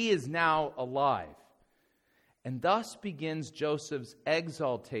he is now alive. And thus begins Joseph's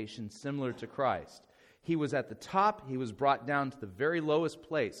exaltation similar to Christ. He was at the top. He was brought down to the very lowest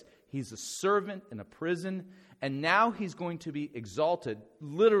place. He's a servant in a prison. And now he's going to be exalted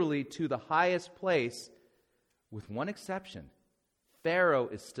literally to the highest place, with one exception. Pharaoh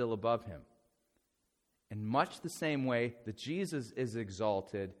is still above him. In much the same way that Jesus is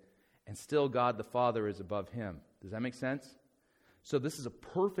exalted and still God the Father is above him. Does that make sense? So this is a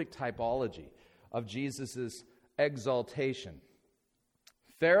perfect typology of Jesus' exaltation.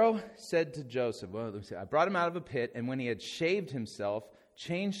 Pharaoh said to Joseph, I brought him out of a pit, and when he had shaved himself,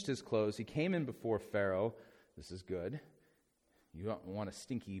 changed his clothes, he came in before Pharaoh. This is good. You don't want a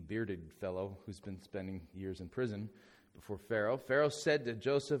stinky, bearded fellow who's been spending years in prison before Pharaoh. Pharaoh said to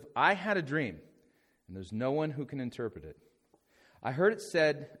Joseph, I had a dream, and there's no one who can interpret it. I heard it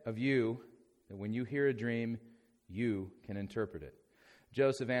said of you that when you hear a dream, you can interpret it.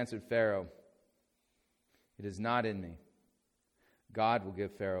 Joseph answered Pharaoh, it is not in me. God will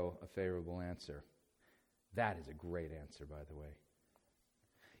give Pharaoh a favorable answer. That is a great answer, by the way.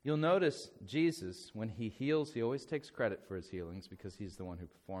 You'll notice Jesus, when he heals, he always takes credit for his healings because he's the one who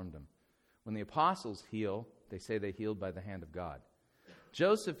performed them. When the apostles heal, they say they healed by the hand of God.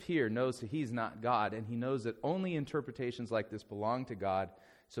 Joseph here knows that he's not God, and he knows that only interpretations like this belong to God,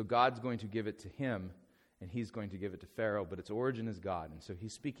 so God's going to give it to him, and he's going to give it to Pharaoh, but its origin is God. And so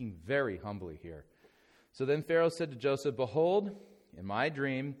he's speaking very humbly here. So then Pharaoh said to Joseph, behold, in my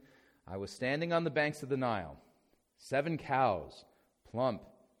dream, I was standing on the banks of the Nile. 7 cows, plump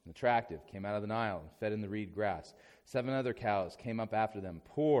and attractive, came out of the Nile and fed in the reed grass. 7 other cows came up after them,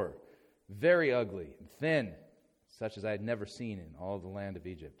 poor, very ugly, and thin, such as I had never seen in all the land of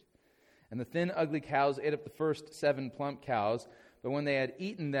Egypt. And the thin, ugly cows ate up the first 7 plump cows, but when they had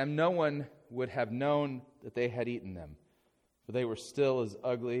eaten them, no one would have known that they had eaten them, for they were still as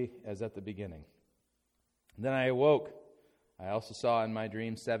ugly as at the beginning. And then I awoke. I also saw in my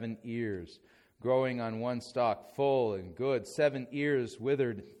dream 7 ears growing on one stalk, full and good. 7 ears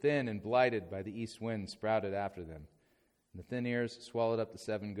withered, thin, and blighted by the east wind sprouted after them. And the thin ears swallowed up the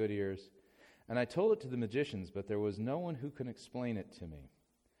 7 good ears. And I told it to the magicians, but there was no one who could explain it to me.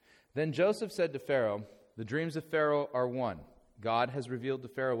 Then Joseph said to Pharaoh, the dreams of Pharaoh are one. God has revealed to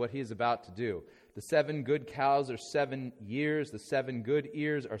Pharaoh what he is about to do. The 7 good cows are 7 years. The 7 good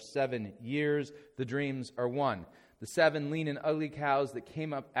ears are 7 years. The dreams are one. The 7 lean and ugly cows that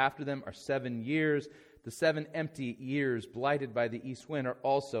came up after them are 7 years. The 7 empty years blighted by the east wind are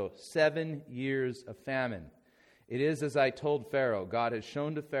also 7 years of famine. It is as I told Pharaoh. God has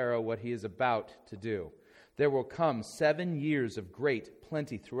shown to Pharaoh what he is about to do. There will come 7 years of great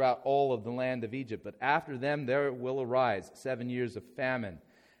plenty throughout all of the land of Egypt, but after them there will arise 7 years of famine,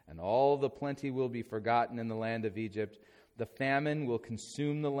 and all the plenty will be forgotten in the land of Egypt. The famine will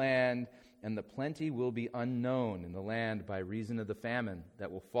consume the land, and the plenty will be unknown in the land by reason of the famine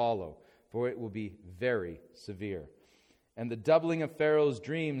that will follow, for it will be very severe. And the doubling of Pharaoh's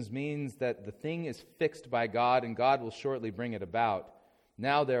dreams means that the thing is fixed by God, and God will shortly bring it about.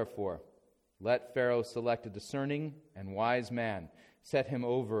 Now, therefore, let Pharaoh select a discerning and wise man, set him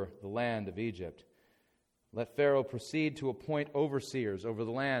over the land of Egypt. Let Pharaoh proceed to appoint overseers over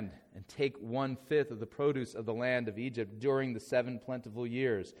the land and take 1/5 of the produce of the land of Egypt during the 7 plentiful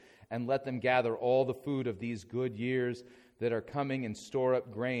years, and let them gather all the food of these good years that are coming and store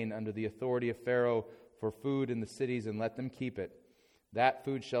up grain under the authority of Pharaoh for food in the cities, and let them keep it. That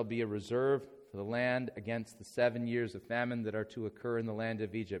food shall be a reserve for the land against the 7 years of famine that are to occur in the land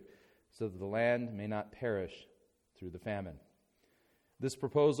of Egypt, so that the land may not perish through the famine. This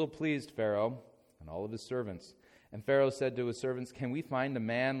proposal pleased Pharaoh and all of his servants. And Pharaoh said to his servants, can we find a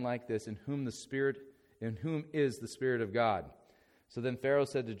man like this in whom is the Spirit of God? So then Pharaoh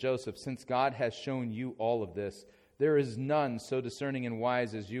said to Joseph, since God has shown you all of this, there is none so discerning and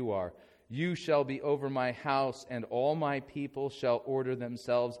wise as you are. You shall be over my house, and all my people shall order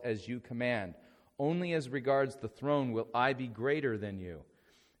themselves as you command. Only as regards the throne will I be greater than you.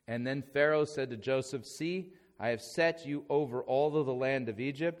 And then Pharaoh said to Joseph, see, I have set you over all of the land of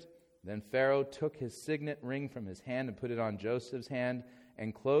Egypt. Then Pharaoh took his signet ring from his hand and put it on Joseph's hand,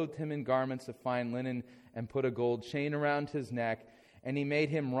 and clothed him in garments of fine linen, and put a gold chain around his neck. And he made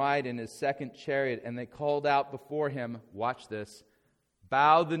him ride in his 2nd chariot, and they called out before him, watch this,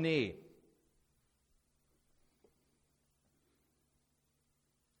 bow the knee.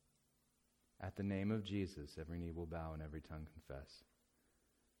 At the name of Jesus, every knee will bow and every tongue confess.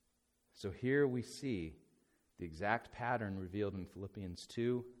 So here we see the exact pattern revealed in Philippians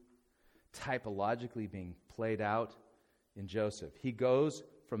 2, typologically being played out in Joseph. He goes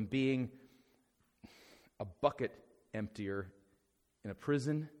from being a bucket emptier in a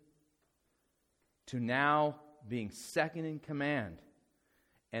prison to now being second in command.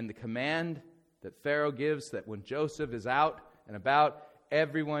 And the command that Pharaoh gives, that when Joseph is out and about,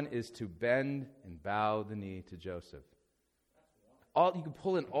 everyone is to bend and bow the knee to Joseph. You can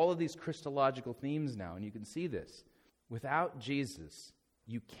pull in all of these Christological themes now, and you can see this. Without Jesus,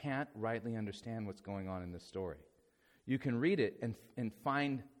 you can't rightly understand what's going on in this story. You can read it and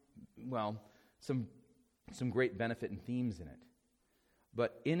find, some great benefit and themes in it.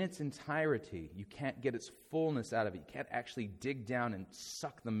 But in its entirety, you can't get its fullness out of it. You can't actually dig down and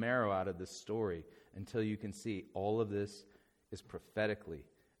suck the marrow out of this story until you can see all of this is prophetically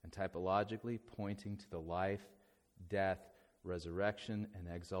and typologically pointing to the life, death, resurrection,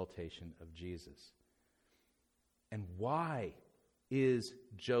 and exaltation of Jesus. And why is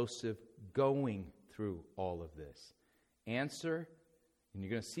Joseph going through all of this? Answer, and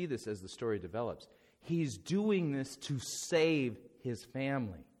you're going to see this as the story develops, he's doing this to save his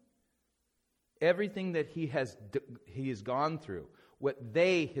family. Everything that he has gone through, what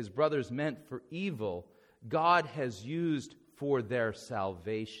they, his brothers, meant for evil, God has used for their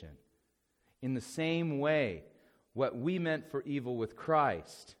salvation. In the same way, what we meant for evil with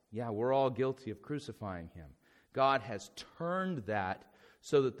Christ, we're all guilty of crucifying him. God has turned that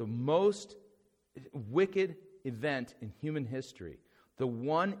so that the most wicked event in human history, the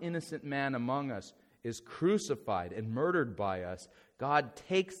one innocent man among us, is crucified and murdered by us. God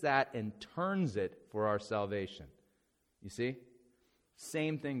takes that and turns it for our salvation. You see?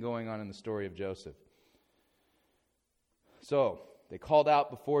 Same thing going on in the story of Joseph. So, they called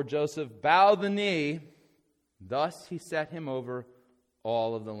out before Joseph, "Bow the knee." Thus he set him over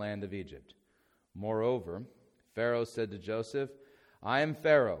all of the land of Egypt. Moreover, Pharaoh said to Joseph, "I am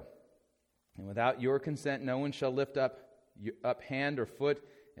Pharaoh, and without your consent no one shall lift up hand or foot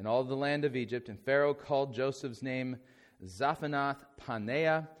in all the land of Egypt." And Pharaoh called Joseph's name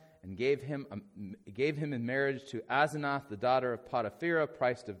Zaphanath-Paneah, and gave him in marriage to Asenath, the daughter of Potiphera,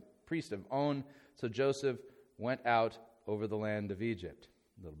 priest of On. So Joseph went out over the land of Egypt.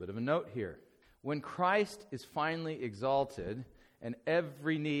 A little bit of a note here. When Christ is finally exalted, and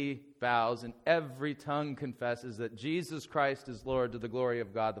every knee bows and every tongue confesses that Jesus Christ is Lord to the glory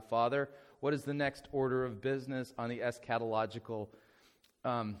of God the Father, what is the next order of business on the eschatological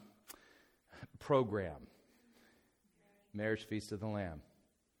program? Marriage feast of the Lamb.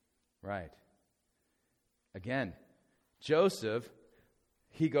 Right. Again, Joseph,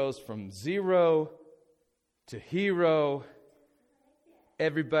 he goes from zero to hero.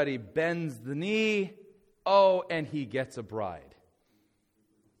 Everybody bends the knee. Oh, and he gets a bride.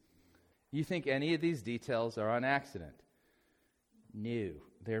 You think any of these details are on accident? No,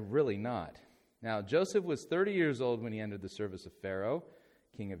 they're really not. Now, Joseph was 30 years old when he entered the service of Pharaoh,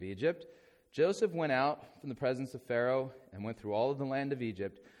 king of Egypt. Joseph went out from the presence of Pharaoh and went through all of the land of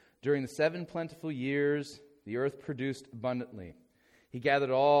Egypt. During the 7 plentiful years, the earth produced abundantly. He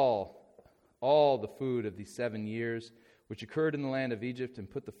gathered all the food of these 7 years, which occurred in the land of Egypt, and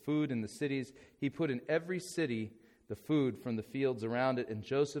put the food in the cities. He put in every city the food from the fields around it, and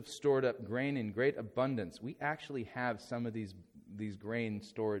Joseph stored up grain in great abundance. We actually have some of these grain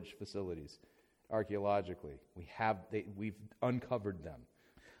storage facilities archaeologically. We've uncovered them.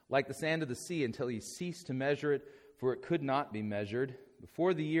 Like the sand of the sea, until he ceased to measure it, for it could not be measured.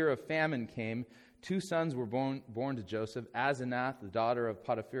 Before the year of famine came, 2 sons were born to Joseph. Asenath, the daughter of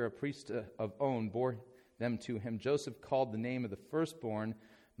Potiphera, priest of On, bore them to him. Joseph called the name of the firstborn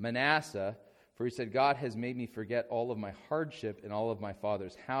Manasseh, for he said, "God has made me forget all of my hardship in all of my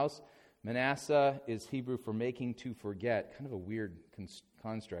father's house." Manasseh is Hebrew for making to forget, kind of a weird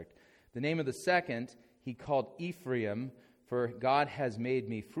construct. The name of the second he called Ephraim, for God has made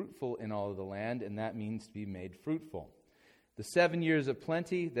me fruitful in all of the land, and that means to be made fruitful. The 7 years of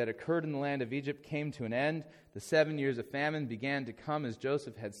plenty that occurred in the land of Egypt came to an end. The 7 years of famine began to come, as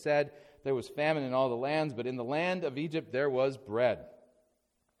Joseph had said. There was famine in all the lands, but in the land of Egypt there was bread.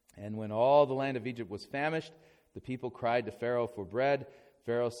 And when all the land of Egypt was famished, the people cried to Pharaoh for bread.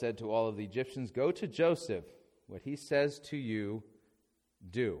 Pharaoh said to all of the Egyptians, "Go to Joseph. What he says to you,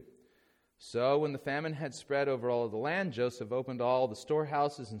 do." So when the famine had spread over all of the land, Joseph opened all the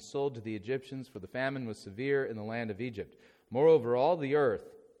storehouses and sold to the Egyptians, for the famine was severe in the land of Egypt. Moreover, all the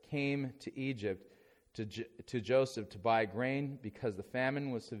earth came to Egypt to Joseph to buy grain, because the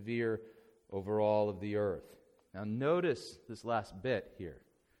famine was severe over all of the earth. Now notice this last bit here.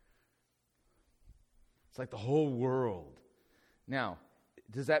 It's like the whole world. Now,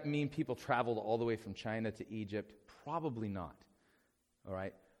 does that mean people traveled all the way from China to Egypt? Probably not. All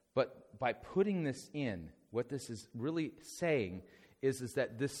right? But by putting this in, what this is really saying is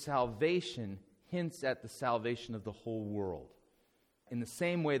that this salvation hints at the salvation of the whole world. In the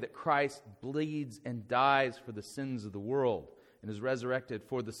same way that Christ bleeds and dies for the sins of the world and is resurrected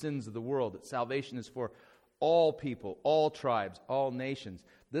for the sins of the world, that salvation is for all people, all tribes, all nations.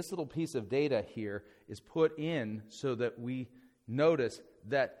 This little piece of data here is put in so that we notice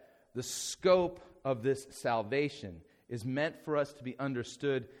that the scope of this salvation is meant for us to be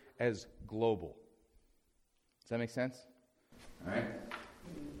understood as global. Does that make sense? All right.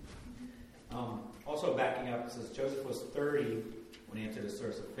 Also backing up, it says Joseph was 30 when he entered the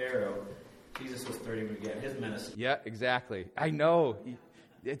source of Pharaoh, Jesus was 30 when he began his ministry. Yeah, exactly. I know.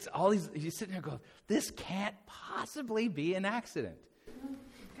 It's all these. You're sitting there going, this can't possibly be an accident.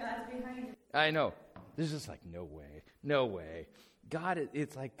 God's behind it. I know. There's just like, no way. No way. God,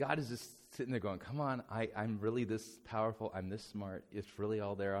 it's like God is just sitting there going, come on, I'm really this powerful. I'm this smart. It's really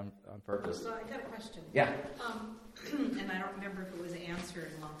all there on purpose. So I got a question. Yeah. And I don't remember if it was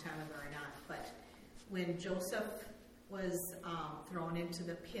answered a long time ago or not, but when Joseph was thrown into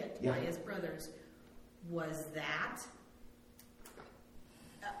the pit by his brothers, was that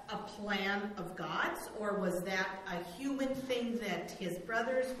a plan of God's, or was that a human thing that his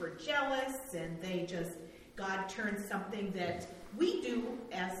brothers were jealous and God turned something that we do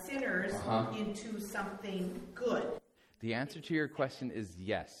as sinners into something good? The answer to your question is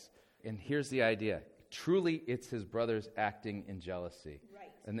yes. And here's the idea. Truly, it's his brothers acting in jealousy.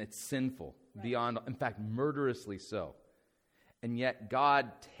 Right. And it's sinful, beyond, in fact, murderously so. And yet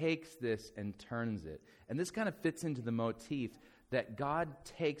God takes this and turns it. And this kind of fits into the motif that God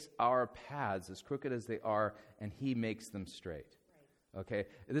takes our paths, as crooked as they are, and he makes them straight. Right. Okay?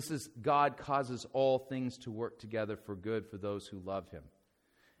 This is God causes all things to work together for good for those who love him.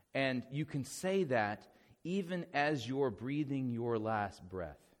 And you can say that even as you're breathing your last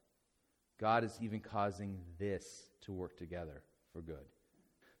breath. God is even causing this to work together for good.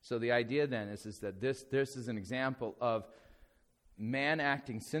 So the idea then is that this is an example of man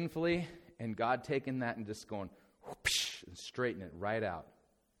acting sinfully and God taking that and just going whoosh, and straightening it right out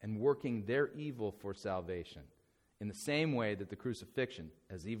and working their evil for salvation in the same way that the crucifixion,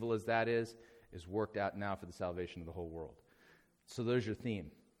 as evil as that is worked out now for the salvation of the whole world. So there's your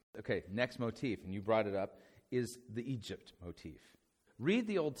theme. Okay, next motif, and you brought it up, is the Egypt motif. Read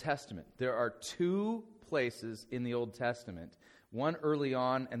the Old Testament. There are two places in the Old Testament, one early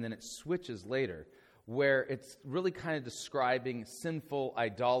on and then it switches later, where it's really kind of describing sinful,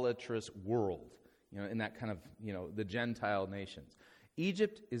 idolatrous world, in that kind of, the Gentile nations.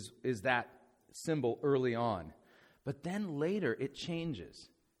 Egypt is that symbol early on. But then later it changes.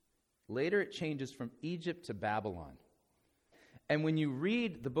 Later it changes from Egypt to Babylon. And when you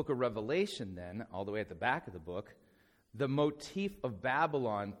read the book of Revelation then, all the way at the back of the book, the motif of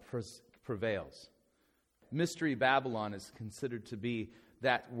Babylon prevails. Mystery Babylon is considered to be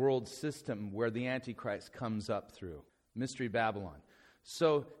that world system where the Antichrist comes up through. Mystery Babylon.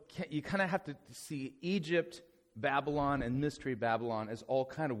 So you kind of have to see Egypt, Babylon, and Mystery Babylon as all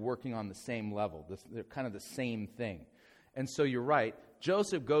kind of working on the same level. They're kind of the same thing. And so you're right.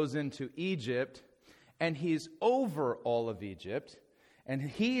 Joseph goes into Egypt, and he's over all of Egypt, and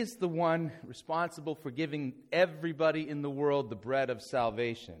he is the one responsible for giving everybody in the world the bread of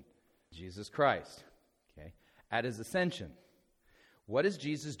salvation, Jesus Christ. Okay? At his ascension. What is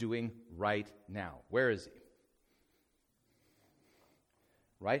Jesus doing right now? Where is he?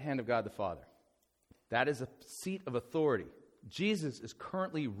 Right hand of God the Father. That is a seat of authority. Jesus is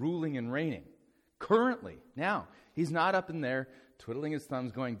currently ruling and reigning. Currently. Now. He's not up in there twiddling his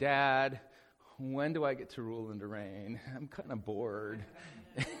thumbs going, Dad, when do I get to rule and to reign? I'm kind of bored.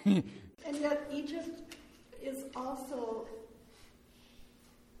 And yet Egypt is also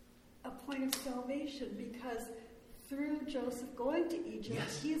a point of salvation, because through Joseph going to Egypt,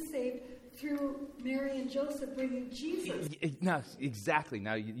 he is saved through Mary and Joseph bringing Jesus. No, exactly.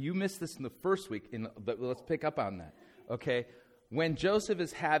 Now, you missed this in the first week, but let's pick up on that. Okay? When Joseph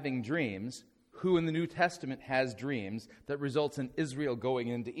is having dreams, who in the New Testament has dreams that results in Israel going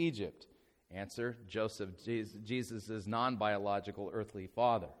into Egypt? Answer, Joseph, Jesus' non-biological earthly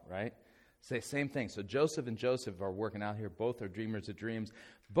father, right? Same thing. So Joseph and Joseph are working out here. Both are dreamers of dreams.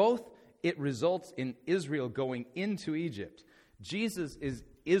 Both, it results in Israel going into Egypt. Jesus is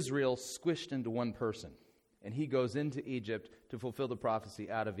Israel squished into one person. And he goes into Egypt to fulfill the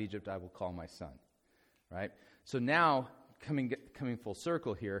prophecy, out of Egypt I will call my son. Right? So now, coming full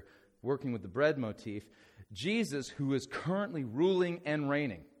circle here, working with the bread motif, Jesus, who is currently ruling and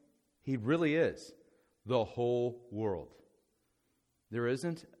reigning, he really is the whole world. There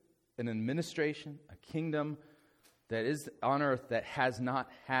isn't an administration, a kingdom that is on earth that has not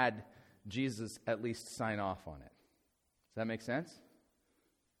had Jesus at least sign off on it. Does that make sense?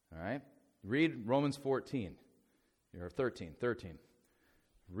 All right. Read Romans 14. Or 13.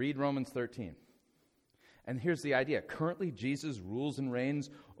 Read Romans 13. And here's the idea. Currently, Jesus rules and reigns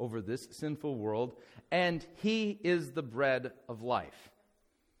over this sinful world, and he is the bread of life.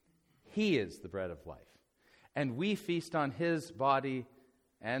 He is the bread of life. And we feast on his body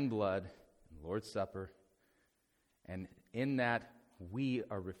and blood in the Lord's Supper. And in that, we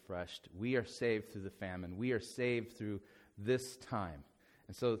are refreshed. We are saved through the famine. We are saved through this time.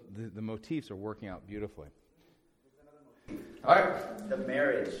 And so the motifs are working out beautifully. All right. The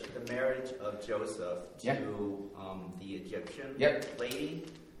marriage of Joseph to Yeah. The Egyptian Yep. lady,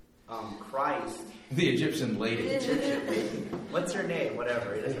 Christ. The Egyptian lady. Egyptian lady. What's her name?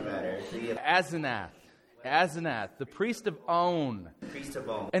 Whatever, it doesn't matter. Asenath, the priest of On. Priest of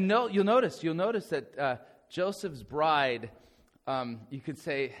On. And you'll notice that Joseph's bride, you could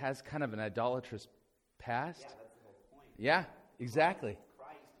say, has kind of an idolatrous past. Yeah, that's the whole point. Yeah, exactly.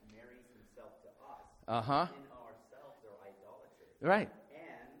 Christ marries himself to us. Uh-huh. In ourselves are idolaters. Right.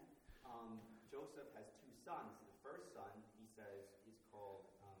 And Joseph has two sons. The first son, he says, is called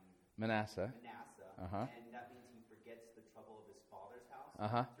Manasseh. Uh-huh. And that means he forgets the trouble of his father's house.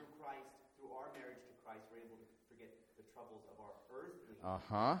 Uh-huh. Through our marriage to Christ, we're able to forget the troubles of our earthly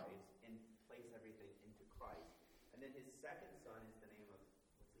Uh-huh. lives and place everything into Christ. And then his second son is the name of,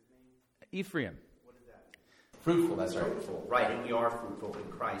 what's his name? Ephraim. What is that? Fruitful, that's right. Fruitful, right, and we are fruitful in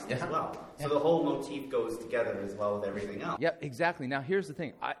Christ as Yeah. well. Yeah. So the whole motif goes together as well with everything else. Yep, exactly. Now, here's the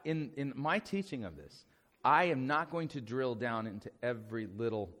thing. In my teaching of this, I am not going to drill down into every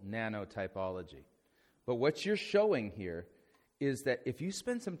little nano-typology. But what you're showing here is that if you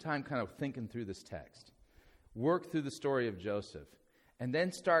spend some time kind of thinking through this text, work through the story of Joseph, and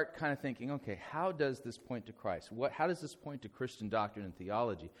then start kind of thinking, okay, how does this point to Christ? How does this point to Christian doctrine and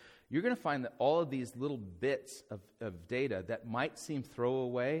theology? You're going to find that all of these little bits of data that might seem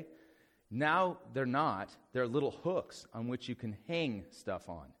throwaway, now they're not. They're little hooks on which you can hang stuff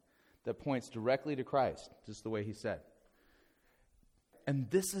on that points directly to Christ, just the way he said. And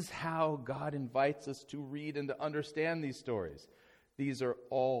this is how God invites us to read and to understand these stories. These are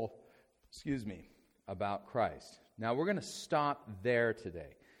all, about Christ. Now, we're going to stop there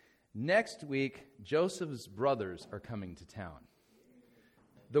today. Next week, Joseph's brothers are coming to town.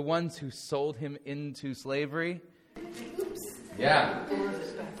 The ones who sold him into slavery. Yeah.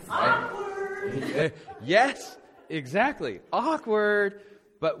 Awkward. Yes, exactly. Awkward.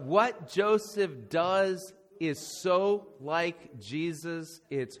 But what Joseph does is so like Jesus,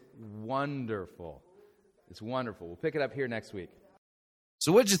 it's wonderful. It's wonderful. We'll pick it up here next week.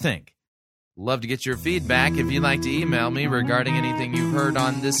 So what'd you think? Love to get your feedback. If you'd like to email me regarding anything you've heard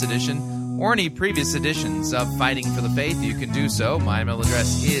on this edition or any previous editions of Fighting for the Faith, you can do so. My email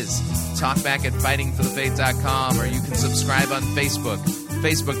address is talkback@fightingforthefaith.com, or you can subscribe on Facebook,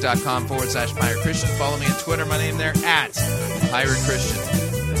 facebook.com/Pirate Christian. Follow me on Twitter, my name there, @Pirate Christian.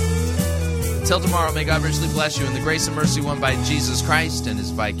 Until tomorrow, may God richly bless you in the grace and mercy won by Jesus Christ and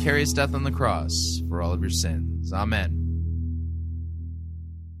his vicarious death on the cross for all of your sins. Amen.